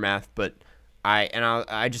aftermath, but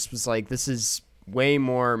I just was like, this is way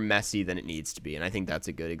more messy than it needs to be, and I think that's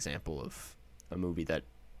a good example of a movie that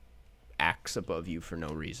acts above you for no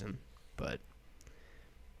reason. But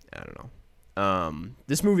I don't know.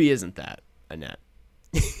 This movie isn't that, Annette.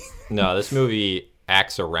 No, this movie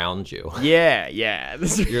acts around you. Yeah.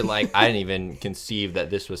 You're like, I didn't even conceive that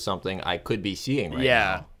this was something I could be seeing right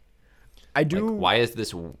now. I do. Like, why is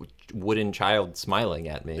this wooden child smiling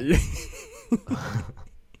at me?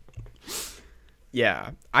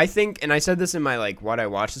 Yeah, I think, and I said this in my like what I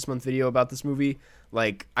watched this month video about this movie.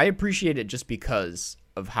 Like, I appreciate it just because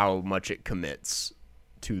of how much it commits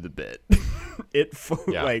to the bit.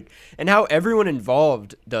 Like, and how everyone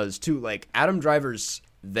involved does too. Like, Adam Driver's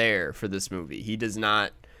there for this movie. He does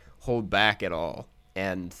not hold back at all,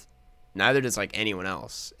 and neither does like anyone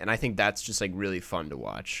else. And I think that's just like really fun to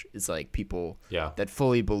watch. It's like people that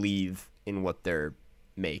fully believe in what they're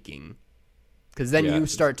making, because then you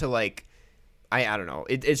start to like. I don't know.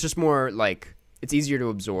 It's just more like it's easier to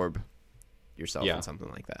absorb yourself in something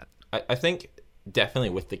like that. I think definitely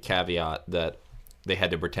with the caveat that they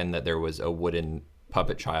had to pretend that there was a wooden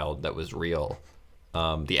puppet child that was real.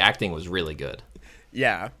 The acting was really good.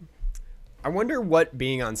 Yeah. I wonder what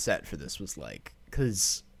being on set for this was like.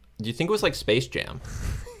 Because... Do you think it was like Space Jam?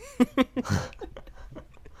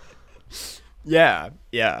 Yeah.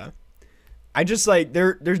 I just like...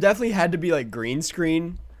 There's definitely had to be like green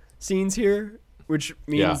screen scenes here, which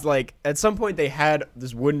means like at some point they had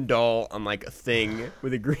this wooden doll on like a thing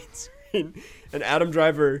with a green screen, and Adam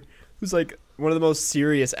Driver, who's like one of the most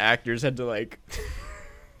serious actors, had to like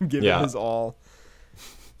give it his all.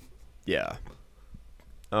 I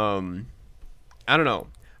don't know.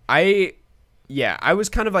 I was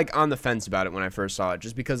kind of like on the fence about it when I first saw it,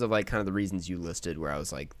 just because of like kind of the reasons you listed, where I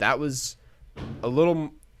was like, that was a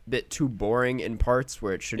little bit too boring in parts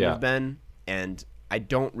where it shouldn't have been, and I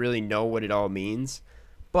don't really know what it all means,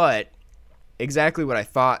 but exactly what I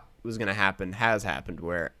thought was going to happen has happened,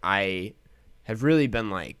 where I have really been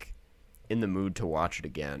like in the mood to watch it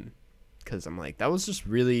again, because I'm like, that was just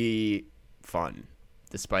really fun,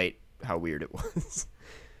 despite how weird it was.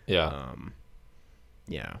 Yeah.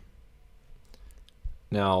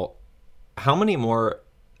 Now, how many more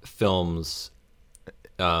films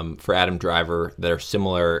for Adam Driver that are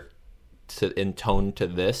similar in tone to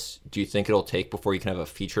this do you think it'll take before you can have a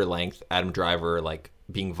feature length Adam Driver like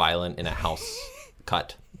being violent in a house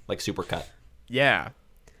cut, like super cut? It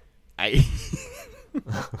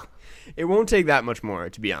won't take that much more,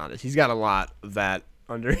 to be honest. He's got a lot of that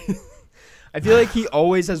under. I feel like he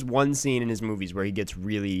always has one scene in his movies where he gets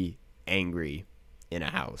really angry in a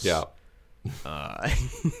house. Did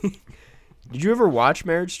you ever watch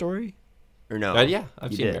Marriage Story or no? Yeah,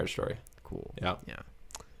 I've seen Marriage Story. Cool. Yeah.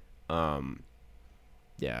 I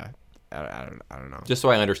don't know. Just so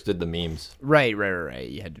I understood the memes. Right.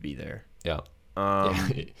 You had to be there. Yeah.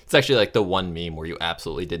 It's actually like the one meme where you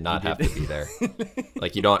absolutely did not have to be there.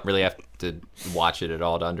 Like, you don't really have to watch it at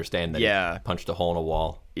all to understand that he punched a hole in a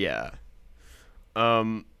wall. Yeah.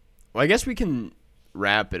 Well, I guess we can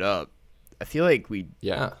wrap it up. I feel like we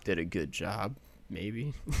did a good job,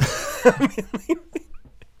 maybe.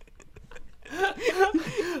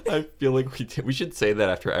 I feel like we should say that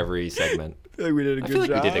after every segment. I feel like we did a good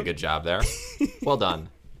job. We did a good job there. Well done.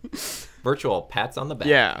 Virtual pats on the back.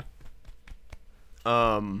 Yeah.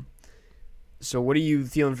 So what are you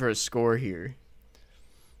feeling for a score here?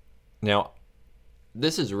 Now,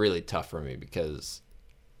 this is really tough for me because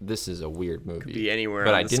this is a weird movie. Could be anywhere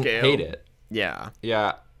but on I the didn't scale. hate it. Yeah.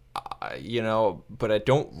 But I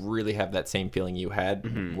don't really have that same feeling you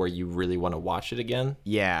had where you really want to watch it again.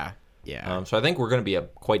 Yeah. So I think we're going to be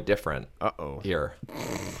quite different here.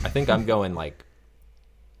 I think I'm going like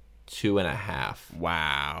 2.5.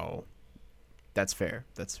 Wow. That's fair.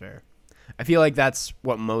 I feel like that's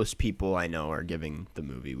what most people I know are giving the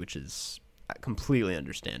movie, which is completely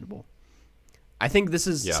understandable. I think this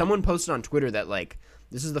is someone posted on Twitter that like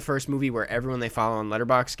this is the first movie where everyone they follow on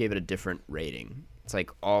Letterboxd gave it a different rating. It's like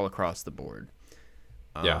all across the board.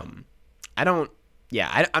 I'm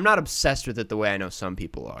not obsessed with it the way I know some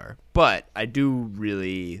people are, but I do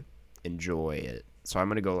really enjoy it. So I'm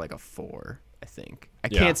gonna go like a 4. I think I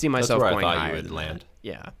can't see myself going higher than land.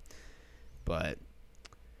 Yeah, but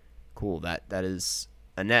cool. That is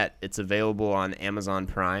Annette. It's available on Amazon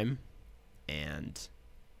Prime, and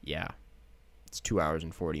it's 2 hours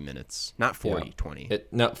and 40 minutes. Not 40, 20.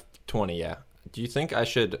 20. Yeah. Do you think I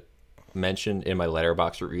should mention in my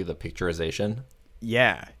Letterboxd review the picturization?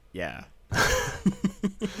 Yeah.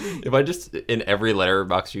 If I just in every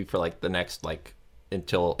Letterboxd review for like the next like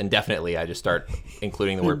until indefinitely, I just start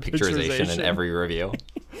including the word picturization in every review.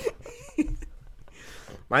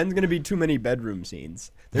 Mine's gonna be too many bedroom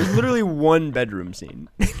scenes. There's literally one bedroom scene.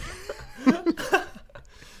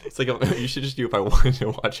 It's like you should just do if I wanted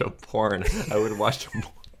to watch a porn, I would watch a porn.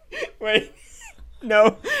 Wait,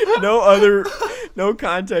 no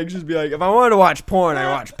context. Just be like, if I wanted to watch porn, I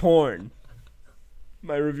watch porn.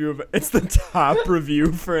 My review of it's the top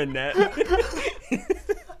review for Annette.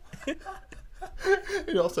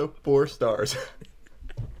 And also 4 stars.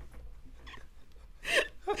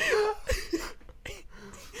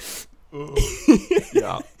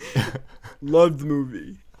 Yeah. Loved the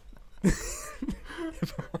movie.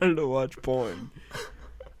 If I wanted to watch porn.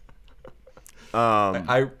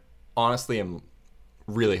 I honestly am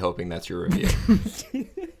really hoping that's your review.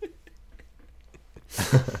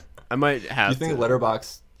 I might have Do you think to.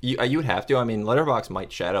 Letterboxd... You would have to. I mean, Letterboxd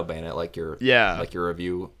might shadow ban it like your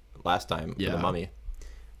review last time for The Mummy.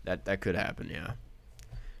 That could happen, yeah.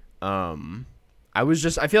 I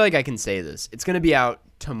feel like I can say this. It's going to be out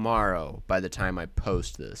tomorrow by the time I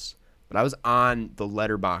post this. But I was on the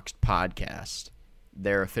Letterboxd podcast,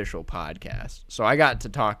 their official podcast. So I got to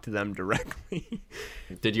talk to them directly.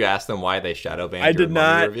 Did you ask them why they shadow banned your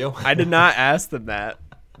Mummy review? I did not ask them that.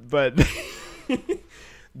 But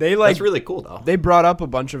they like... That's really cool, though. They brought up a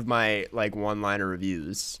bunch of my like one-liner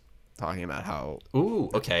reviews talking about how... Ooh,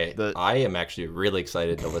 okay. I am actually really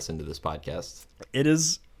excited to listen to this podcast. It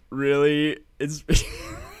is really... It's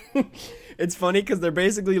it's funny because they're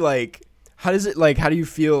basically like... How do you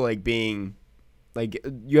feel like being... Like,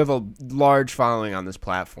 you have a large following on this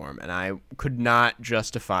platform, and I could not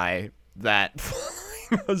justify that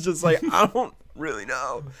following. I was just like, I don't really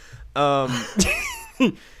know.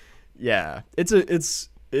 Yeah, it's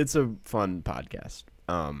a fun podcast.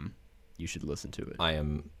 You should listen to it. I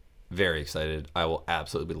am very excited. I will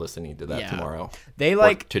absolutely be listening to that tomorrow. They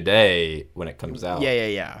like... Or today when it comes out.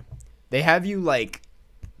 Yeah. They have you like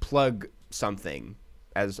plug something,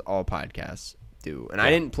 as all podcasts do. And I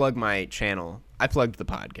didn't plug my channel. I plugged the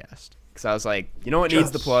podcast. Because I was like, you know what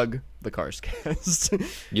needs the plug? The Carscast.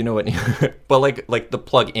 You know what? But like the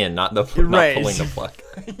plug in, not pulling the plug.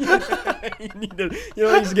 You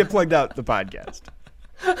know what needs to get plugged out? The podcast.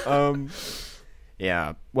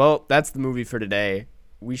 Yeah. Well, that's the movie for today.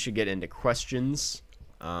 We should get into questions.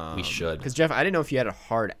 We should. Because, Jeff, I didn't know if you had a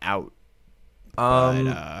hard out.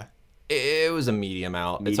 It was a medium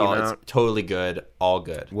out. It's totally good. All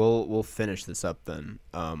good. We'll finish this up then.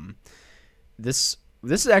 This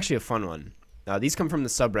is actually a fun one. These come from the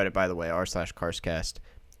subreddit, by the way, r/Carscast.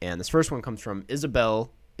 And this first one comes from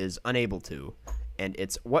Isabel is unable to. And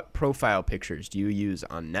it's, what profile pictures do you use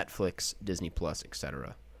on Netflix, Disney Plus,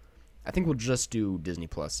 etc.? I think we'll just do Disney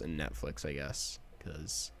Plus and Netflix, I guess.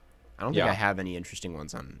 Because I don't think I have any interesting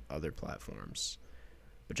ones on other platforms.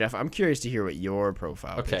 But, Jeff, I'm curious to hear what your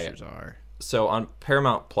profile pictures are. So on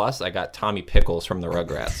Paramount Plus, I got Tommy Pickles from the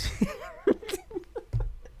Rugrats.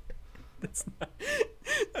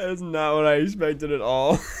 That is not what I expected at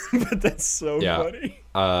all. But that's so funny.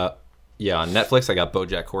 On Netflix, I got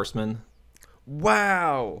BoJack Horseman.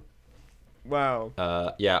 Wow.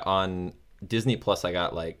 On Disney Plus, I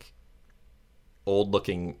got like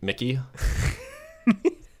old-looking Mickey.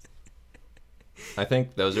 I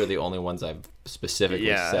think those are the only ones I've specifically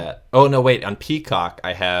set. Oh, no, wait. On Peacock,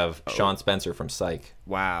 I have Sean Spencer from Psych.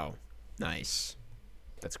 Wow. Nice.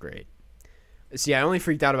 That's great. See, I only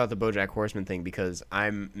freaked out about the BoJack Horseman thing because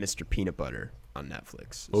I'm Mr. Peanut Butter on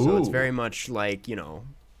Netflix. Ooh. So it's very much like,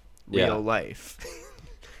 real life.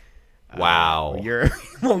 Wow.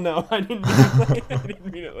 Well, no, I didn't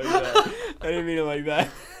mean it like that.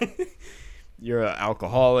 You're an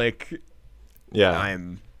alcoholic. Yeah.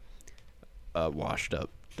 I'm a washed up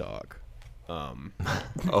dog.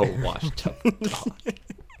 Washed up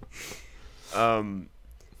dog.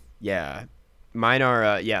 Yeah. Mine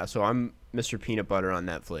are, so I'm Mr. Peanut Butter on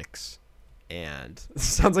Netflix. And it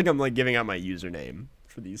sounds like I'm like giving out my username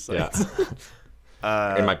for these sites.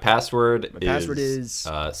 Yeah. And my password is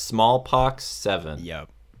smallpox7. Yep.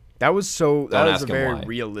 That was a very why.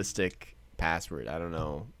 realistic password. I don't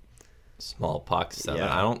know. Smallpox7.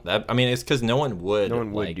 Yeah. It's because no one would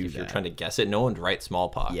do if that. You're trying to guess it, no one would write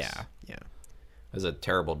smallpox. Yeah. It's a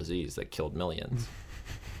terrible disease that killed millions.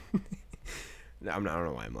 I don't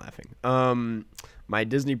know why I'm laughing. My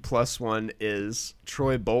Disney Plus one is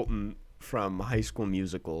Troy Bolton from High School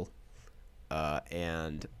Musical,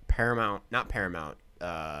 and not Paramount.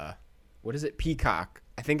 What is it? Peacock.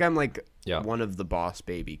 I think I'm like one of the Boss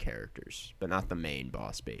Baby characters, but not the main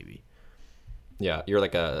Boss Baby. Yeah, you're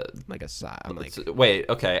like a side. Wait,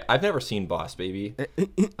 okay. I've never seen Boss Baby.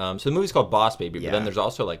 So the movie's called Boss Baby, but then there's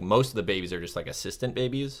also like most of the babies are just like assistant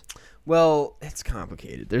babies. Well, it's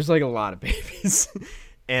complicated. There's like a lot of babies.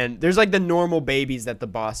 And there's like the normal babies that the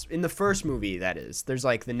boss in the first movie, that is. There's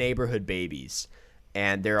like the neighborhood babies,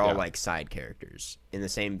 and they're all like side characters. In the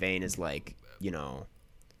same vein as like,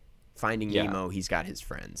 Finding Nemo, he's got his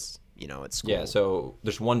friends, at school. Yeah, so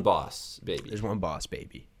there's one boss baby. There's one boss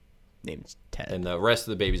baby named Ted. And the rest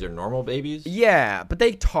of the babies are normal babies? Yeah, but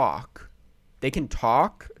they talk. They can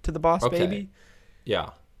talk to the boss baby. Yeah.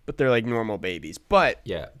 But they're like normal babies. But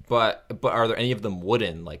yeah, but are there any of them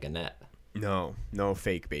wooden like Annette? No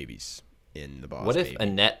fake babies. in the Boss What Baby. if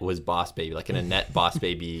Annette was Boss Baby, like an Annette Boss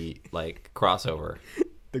Baby like crossover?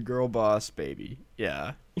 The girl Boss Baby.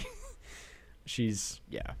 Yeah. She's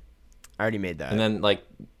I already made that. And then like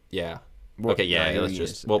yeah. What, okay, yeah, no, let's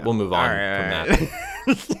just we'll move on from that.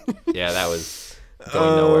 Yeah, that was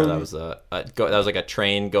going nowhere. That was that was like a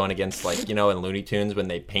train going against like in Looney Tunes when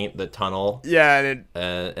they paint the tunnel. Yeah,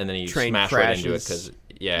 and then you train smash crashes. right into it because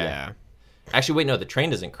Actually, wait, no, the train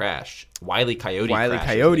doesn't crash. Wile E. Coyote crashes.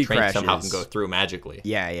 Coyote the train crashes. somehow can go through magically.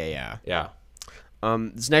 Yeah. Yeah.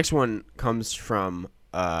 This next one comes from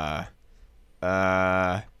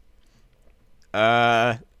Sagey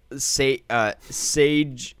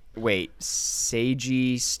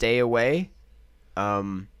Stay Away.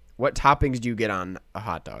 What toppings do you get on a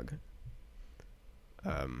hot dog?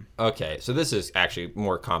 Okay, so this is actually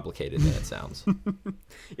more complicated than it sounds.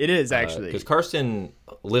 It is actually because Karsten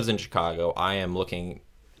lives in Chicago. I am looking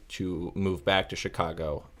to move back to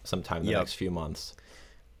Chicago sometime in the next few months.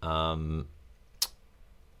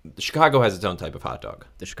 Chicago has its own type of hot dog,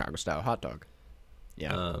 the Chicago style hot dog.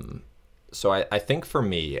 Yeah. So I think for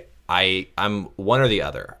me, I'm one or the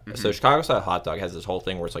other. Mm-hmm. So Chicago style hot dog has this whole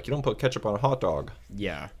thing where it's like you don't put ketchup on a hot dog.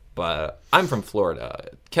 Yeah. But I'm from Florida.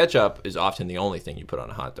 Ketchup is often the only thing you put on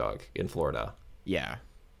a hot dog in Florida. Yeah.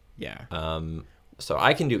 So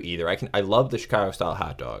I can do either. I love the Chicago style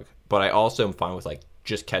hot dog, but I also am fine with like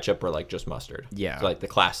just ketchup or like just mustard. Yeah. So like the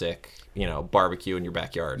classic, barbecue in your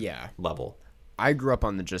backyard level. I grew up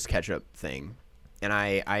on the just ketchup thing, and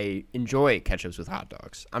I enjoy ketchups with hot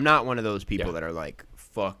dogs. I'm not one of those people that are like,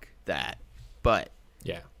 fuck that. But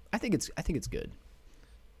I think it's good.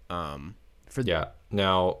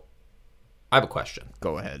 Now, I have a question.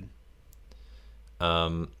 Go ahead.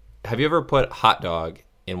 Have you ever put hot dog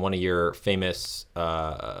in one of your famous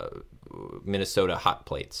Minnesota hot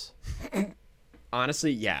plates?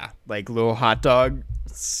 Honestly, yeah, like little hot dog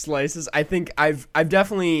slices. I think I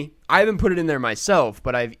haven't put it in there myself,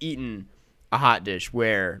 but I've eaten a hot dish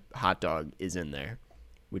where hot dog is in there,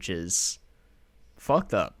 which is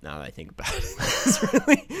fucked up now that I think about it.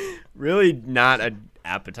 It's really not an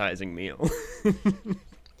appetizing meal.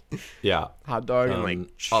 Yeah. Hot dog and like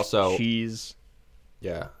also cheese.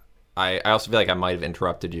 Yeah. I also feel like I might have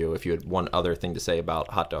interrupted you if you had one other thing to say about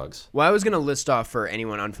hot dogs. Well, I was going to list off for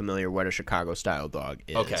anyone unfamiliar what a Chicago-style dog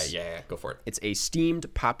is. Okay, yeah, go for it. It's a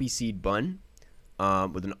steamed poppy seed bun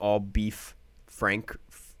with an all-beef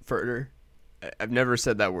frankfurter. I've never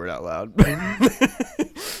said that word out loud.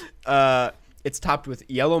 It's topped with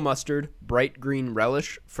yellow mustard, bright green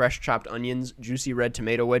relish, fresh chopped onions, juicy red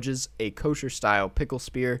tomato wedges, a kosher-style pickle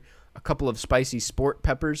spear, a couple of spicy sport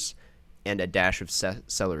peppers, and a dash of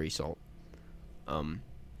celery salt.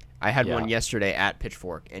 I had one yesterday at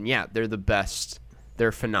Pitchfork, and they're the best.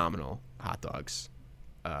 They're phenomenal hot dogs.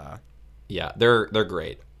 Yeah, they're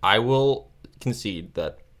great. I will concede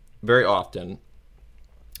that very often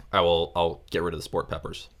I'll get rid of the sport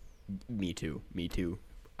peppers. Me too.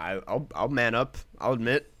 I'll man up. I'll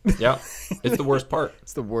admit. Yeah, it's the worst part.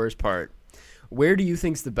 It's the worst part. Where do you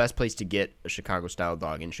think's the best place to get a Chicago-style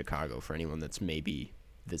dog in Chicago for anyone that's maybe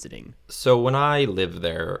visiting? So when I lived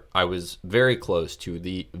there, I was very close to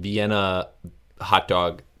the Vienna hot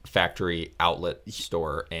dog factory outlet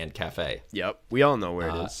store and cafe. Yep, we all know where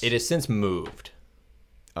it is. It has since moved.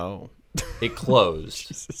 Oh. It closed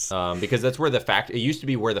because that's where it used to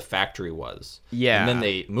be where the factory was. Yeah. And then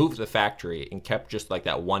they moved the factory and kept just like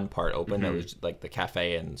that one part open that was like the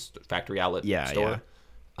cafe and factory outlet store.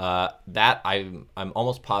 That I'm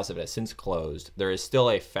almost positive has since closed. There is still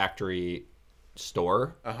a factory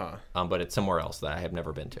store, but it's somewhere else that I have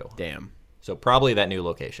never been to. Damn. So probably that new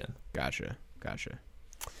location. Gotcha.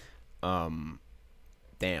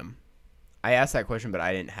 Damn. I asked that question, but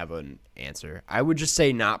I didn't have an answer. I would just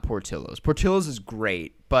say not Portillo's. Portillo's is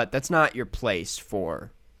great, but that's not your place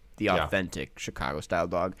for the authentic Chicago-style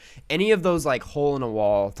dog. Any of those like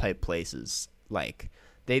hole-in-a-wall type places, like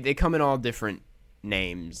they come in all different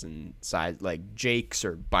names and size, like Jake's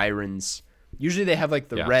or Byron's. Usually they have like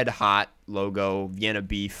the Red Hot logo, Vienna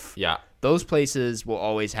beef. Yeah. Those places will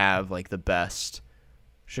always have like the best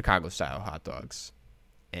Chicago-style hot dogs.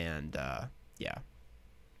 And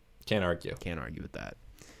Can't argue with that.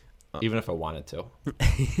 Even if I wanted to.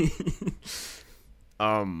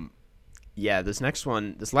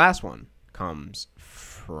 This last one comes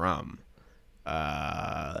from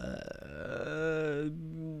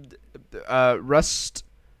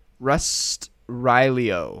Rust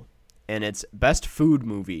Rileo, and it's best food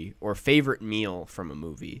movie or favorite meal from a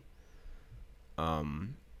movie.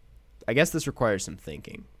 I guess this requires some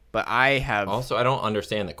thinking. But I have... Also, I don't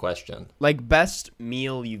understand the question. Like, best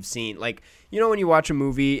meal you've seen. Like, when you watch a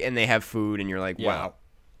movie and they have food and you're like, wow,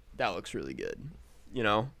 that looks really good. You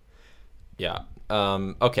know? Yeah.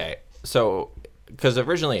 Okay. So, because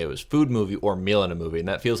originally it was food movie or meal in a movie, and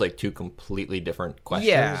that feels like two completely different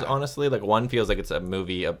questions, honestly. Like, one feels like it's a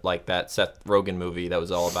movie like that Seth Rogen movie that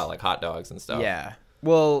was all about, like, hot dogs and stuff. Yeah.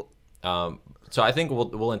 Well... so I think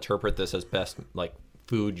we'll interpret this as best, like,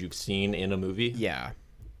 food you've seen in a movie. Yeah.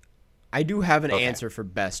 I do have an answer for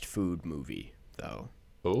best food movie, though.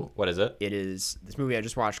 Ooh, what is it? It is this movie I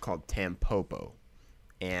just watched called Tampopo,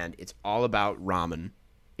 and it's all about ramen.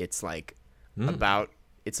 It's like about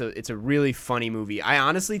it's a really funny movie. I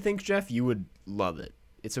honestly think, Jeff, you would love it.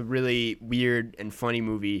 It's a really weird and funny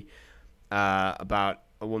movie about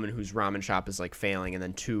a woman whose ramen shop is like failing, and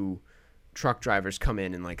then 2 truck drivers come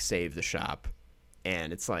in and like save the shop.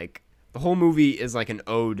 And it's like the whole movie is like an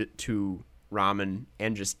ode to ramen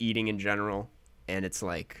and just eating in general, and it's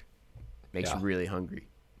like makes you really hungry.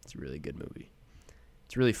 It's a really good movie.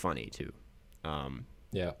 It's really funny too.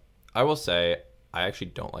 Yeah, I will say I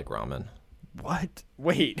actually don't like ramen. What?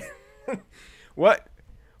 Wait. What?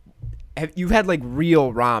 You've had like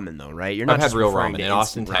real ramen though, right? You're not. I've just had real referring ramen to in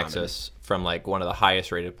Austin, instant ramen. Texas, from like one of the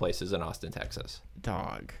highest rated places in Austin, Texas.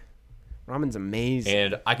 Dog. Ramen's amazing.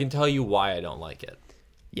 And I can tell you why I don't like it.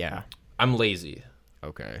 Yeah. I'm lazy.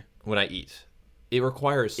 Okay. When I eat. It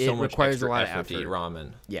requires so much extra effort to eat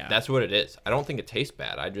ramen. Yeah. That's what it is. I don't think it tastes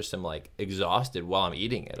bad. I just am like exhausted while I'm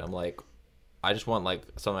eating it. I'm like, I just want like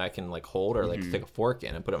something I can like hold or like stick a fork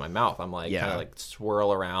in and put it in my mouth. I'm like kind of like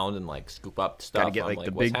swirl around and like scoop up stuff. Gotta get like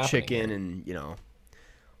the big chicken here? and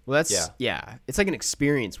well, that's it's like an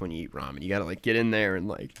experience when you eat ramen. You gotta like get in there and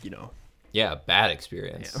like Yeah, bad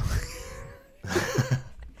experience. I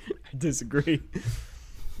disagree.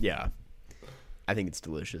 Yeah, I think it's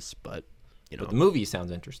delicious, but but the movie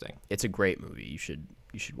sounds interesting. It's a great movie. You should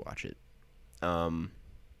watch it.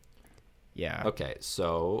 Yeah. Okay,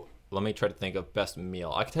 so let me try to think of best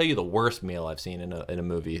meal. I can tell you the worst meal I've seen in a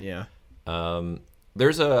movie. Yeah.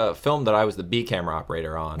 There's a film that I was the B camera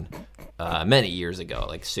operator on many years ago,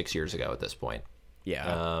 like 6 years ago at this point.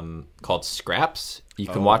 Yeah. Called Scraps. You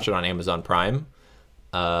can watch it on Amazon Prime.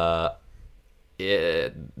 The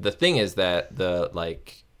thing is that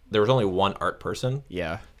there was only one art person.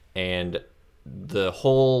 Yeah. And the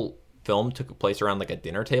whole film took place around like a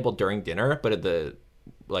dinner table during dinner, but the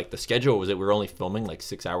schedule was that we were only filming like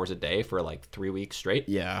 6 hours a day for like 3 weeks straight.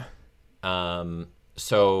 Yeah.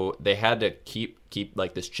 So they had to keep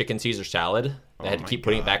like this chicken Caesar salad. They had to keep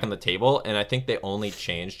putting it back on the table, and I think they only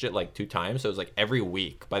changed it like 2 times. So it was like every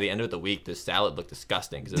week. By the end of the week, this salad looked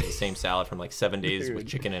disgusting because it was the same salad from like 7 days with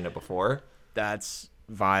chicken in it before. That's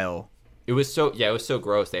vile. It was so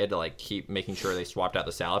gross. They had to like keep making sure they swapped out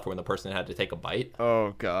the salad for when the person had to take a bite.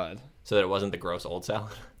 Oh God. So that it wasn't the gross old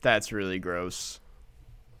salad. That's really gross.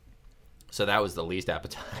 So that was the least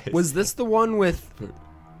appetizing. Was this the one with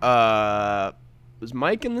was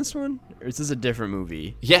Mike in this one? Or is this a different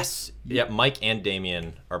movie? Yes. Yeah, Mike and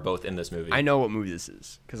Damien are both in this movie. I know what movie this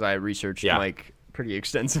is because I researched Mike pretty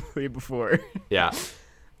extensively before. Yeah.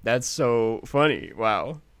 That's so funny.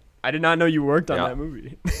 Wow. I did not know you worked on that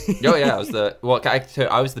movie. Oh yeah,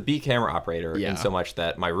 I was the B camera operator in so much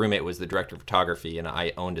that my roommate was the director of photography and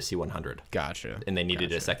I owned a C100. Gotcha. And they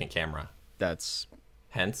needed a second camera. That's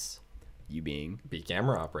hence you being B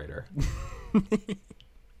camera operator.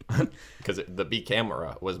 Because the B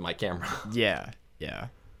camera was my camera. Yeah.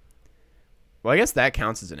 Well, I guess that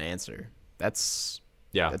counts as an answer. That's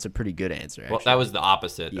a pretty good answer, actually. Well, that was the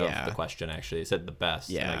opposite of the question, actually. It said the best,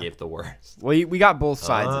 and I gave the worst. Well, we got both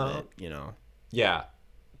sides of it, Yeah.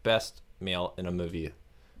 Best meal in a movie.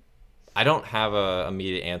 I don't have a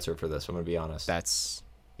immediate answer for this, I'm going to be honest. That's...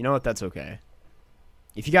 You know what? That's okay.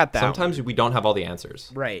 If you got that Sometimes we don't have all the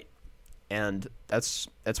answers. Right. And that's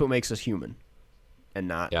what makes us human and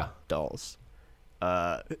not dolls.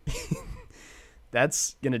 That's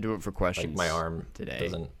going to do it for questions. Like my arm today.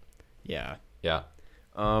 Doesn't... Yeah. Yeah.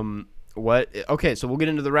 Okay, so we'll get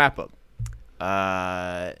into the wrap up.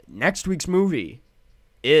 Next week's movie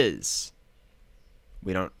is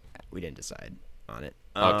we didn't decide on it.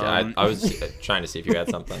 Okay, I was trying to see if you had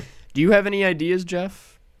something. Do you have any ideas,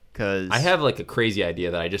 Jeff? Cuz I have like a crazy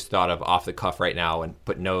idea that I just thought of off the cuff right now and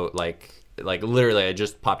put like literally it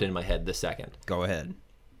just popped into my head this second. Go ahead.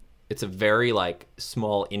 It's a very like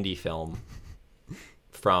small indie film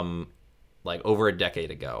from like over a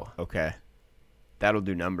decade ago. Okay. That'll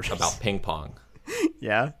do numbers. About ping pong.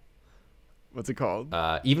 Yeah? What's it called?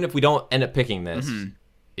 Even if we don't end up picking this,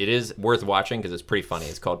 it is worth watching because it's pretty funny.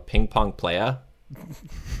 It's called Ping Pong Playa.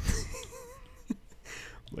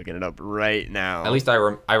 Looking it up right now. At least I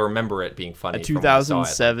remember it being funny. A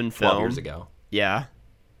 2007 film. 12 film. years ago. Yeah.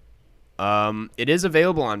 It is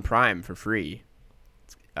available on Prime for free.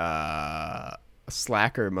 A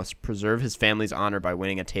slacker must preserve his family's honor by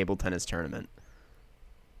winning a table tennis tournament.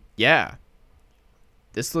 Yeah.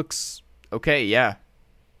 This looks okay, yeah.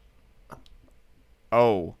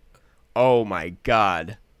 Oh my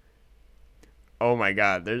god. Oh my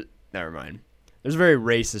god. Never mind. There's a very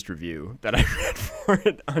racist review that I read for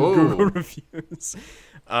it on Google Reviews.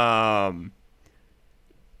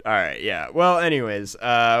 All right, yeah. Well, anyways,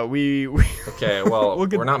 we okay. Well,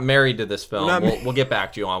 we're not married to this film. We'll get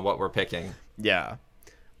back to you on what we're picking. Yeah,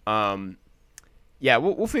 yeah.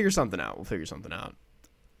 We'll figure something out.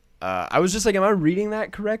 I was just like, am I reading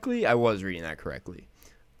that correctly? I was reading that correctly.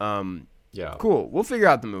 Yeah. Cool. We'll figure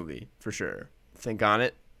out the movie for sure. Think on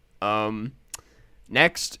it.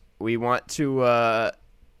 Next, we want to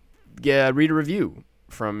read a review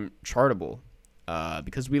from Chartable.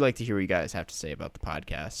 Because we like to hear what you guys have to say about the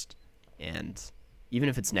podcast, and even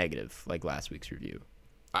if it's negative, like last week's review.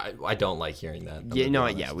 I don't like hearing that. Yeah, no,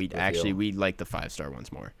 yeah, we like the 5-star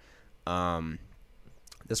ones more.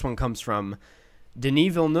 This one comes from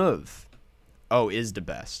Denis Villeneuve. Oh, is the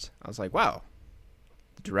best. I was like, wow,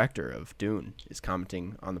 the director of Dune is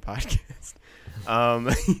commenting on the podcast.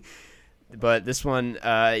 But this one,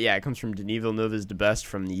 it comes from Denis Villeneuve is the best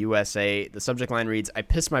from the USA. The subject line reads, I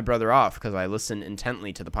pissed my brother off because I listen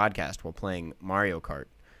intently to the podcast while playing Mario Kart.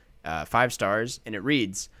 5 stars, and it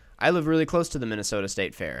reads, I live really close to the Minnesota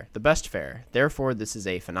State Fair, the best fair. Therefore, this is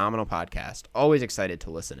a phenomenal podcast. Always excited to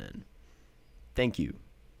listen in. Thank you.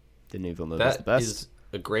 Denis Villeneuve is the best. That is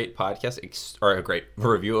a great podcast, or a great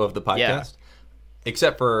review of the podcast. Yeah.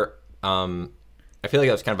 Except for, I feel like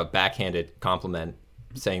that was kind of a backhanded compliment,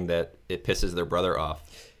 saying that it pisses their brother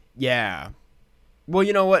off. Yeah. Well,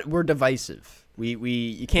 you know what? We're divisive.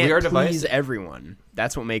 You can't please everyone.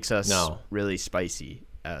 That's what makes us really spicy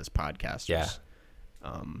as podcasters. Yeah.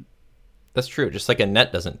 That's true. Just like a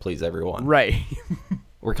net doesn't please everyone. Right.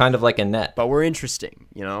 We're kind of like a net. But we're interesting,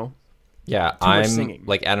 you know? Yeah. I'm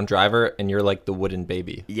like Adam Driver, and you're like the wooden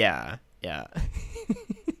baby. Yeah. Yeah.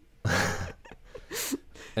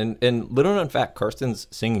 And little known fact, Karsten's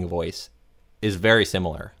singing voice is very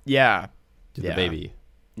similar. Yeah. To the baby.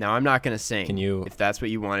 Now, I'm not going to sing. Can you, if that's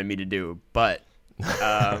what you wanted me to do, but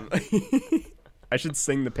I should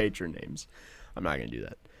sing the patron names. I'm not going to do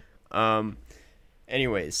that.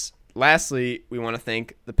 Anyways, lastly, we want to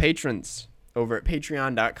thank the patrons over at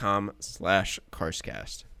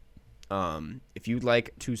patreon.com/Carscast. If you'd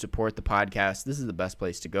like to support the podcast, this is the best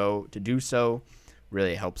place to go to do so.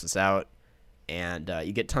 Really helps us out. And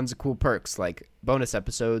you get tons of cool perks like bonus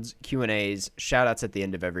episodes, Q&As, shout-outs at the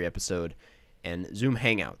end of every episode, and Zoom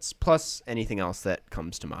Hangouts, plus anything else that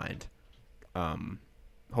comes to mind.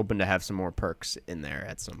 Hoping to have some more perks in there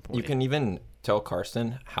at some point. You can even tell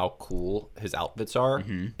Karsten how cool his outfits are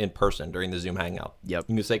in person during the Zoom Hangout. Yep.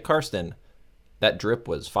 You can say, Karsten, that drip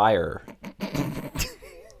was fire.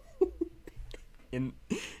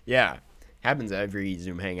 Yeah. Happens every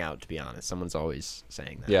Zoom Hangout, to be honest. Someone's always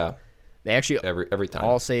saying that. Yeah. They actually every time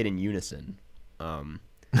all say it in unison.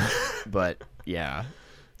 But yeah,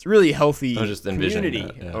 it's a really healthy community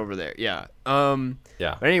over there. Yeah.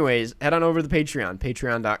 Yeah. But anyways, head on over to the Patreon,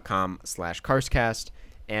 patreon.com/Carscast.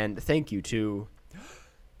 And thank you to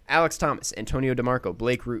Alex Thomas, Antonio DeMarco,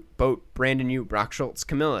 Blake Root, Boat, Brandon Yu, Brock Schultz,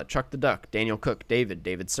 Camilla, Chuck the Duck, Daniel Cook,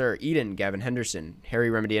 David Sir, Eden, Gavin Henderson,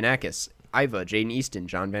 Harry Remedianakis, Iva, Jaden Easton,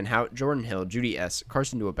 John Van Hout, Jordan Hill, Judy S.,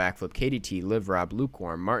 Carson Do a Backflip, Katie T., Liv Rob,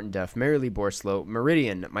 Lukewarm, Martin Duff, Mary Lee Borslow,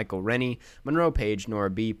 Meridian, Michael Rennie, Monroe Page, Nora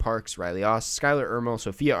B., Parks, Riley Oss, Skylar Ermel,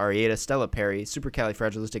 Sophia Arieta, Stella Perry,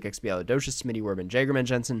 Supercalifragilisticexpialidocious, Smitty Werbin, Jagerman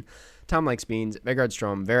Jensen, Tom Likes Beans, Vegard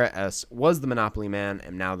Strom, Vera S., Was the Monopoly Man,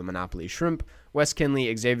 Am Now the Monopoly Shrimp, Wes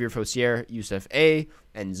Kinley, Xavier Fossier, Yusuf A.,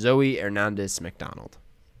 and Zoe Hernandez McDonald.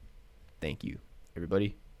 Thank you,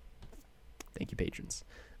 everybody. Thank you, patrons.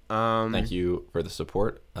 Thank you for the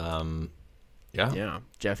support. Yeah.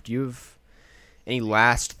 Jeff, do you have any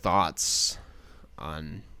last thoughts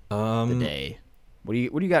on the day? What do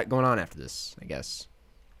you got going on after this, I guess?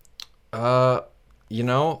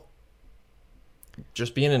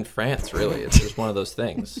 Just being in France, really. It's just one of those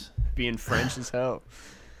things. Being French as hell.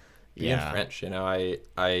 Being French, I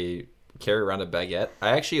carry around a baguette.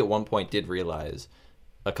 I actually at one point did realize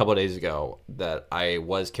a couple of days ago that I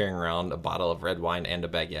was carrying around a bottle of red wine and a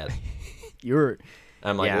baguette.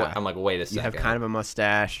 I'm like, wait a second. You have kind of a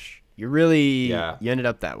mustache. You really, you ended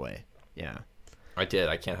up that way. Yeah. I did.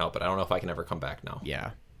 I can't help it. I don't know if I can ever come back now.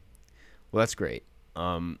 Yeah. Well, that's great.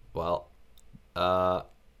 I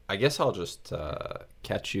guess I'll just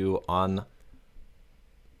catch you on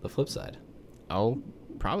the flip side. I'll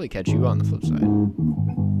probably catch you on the flip side.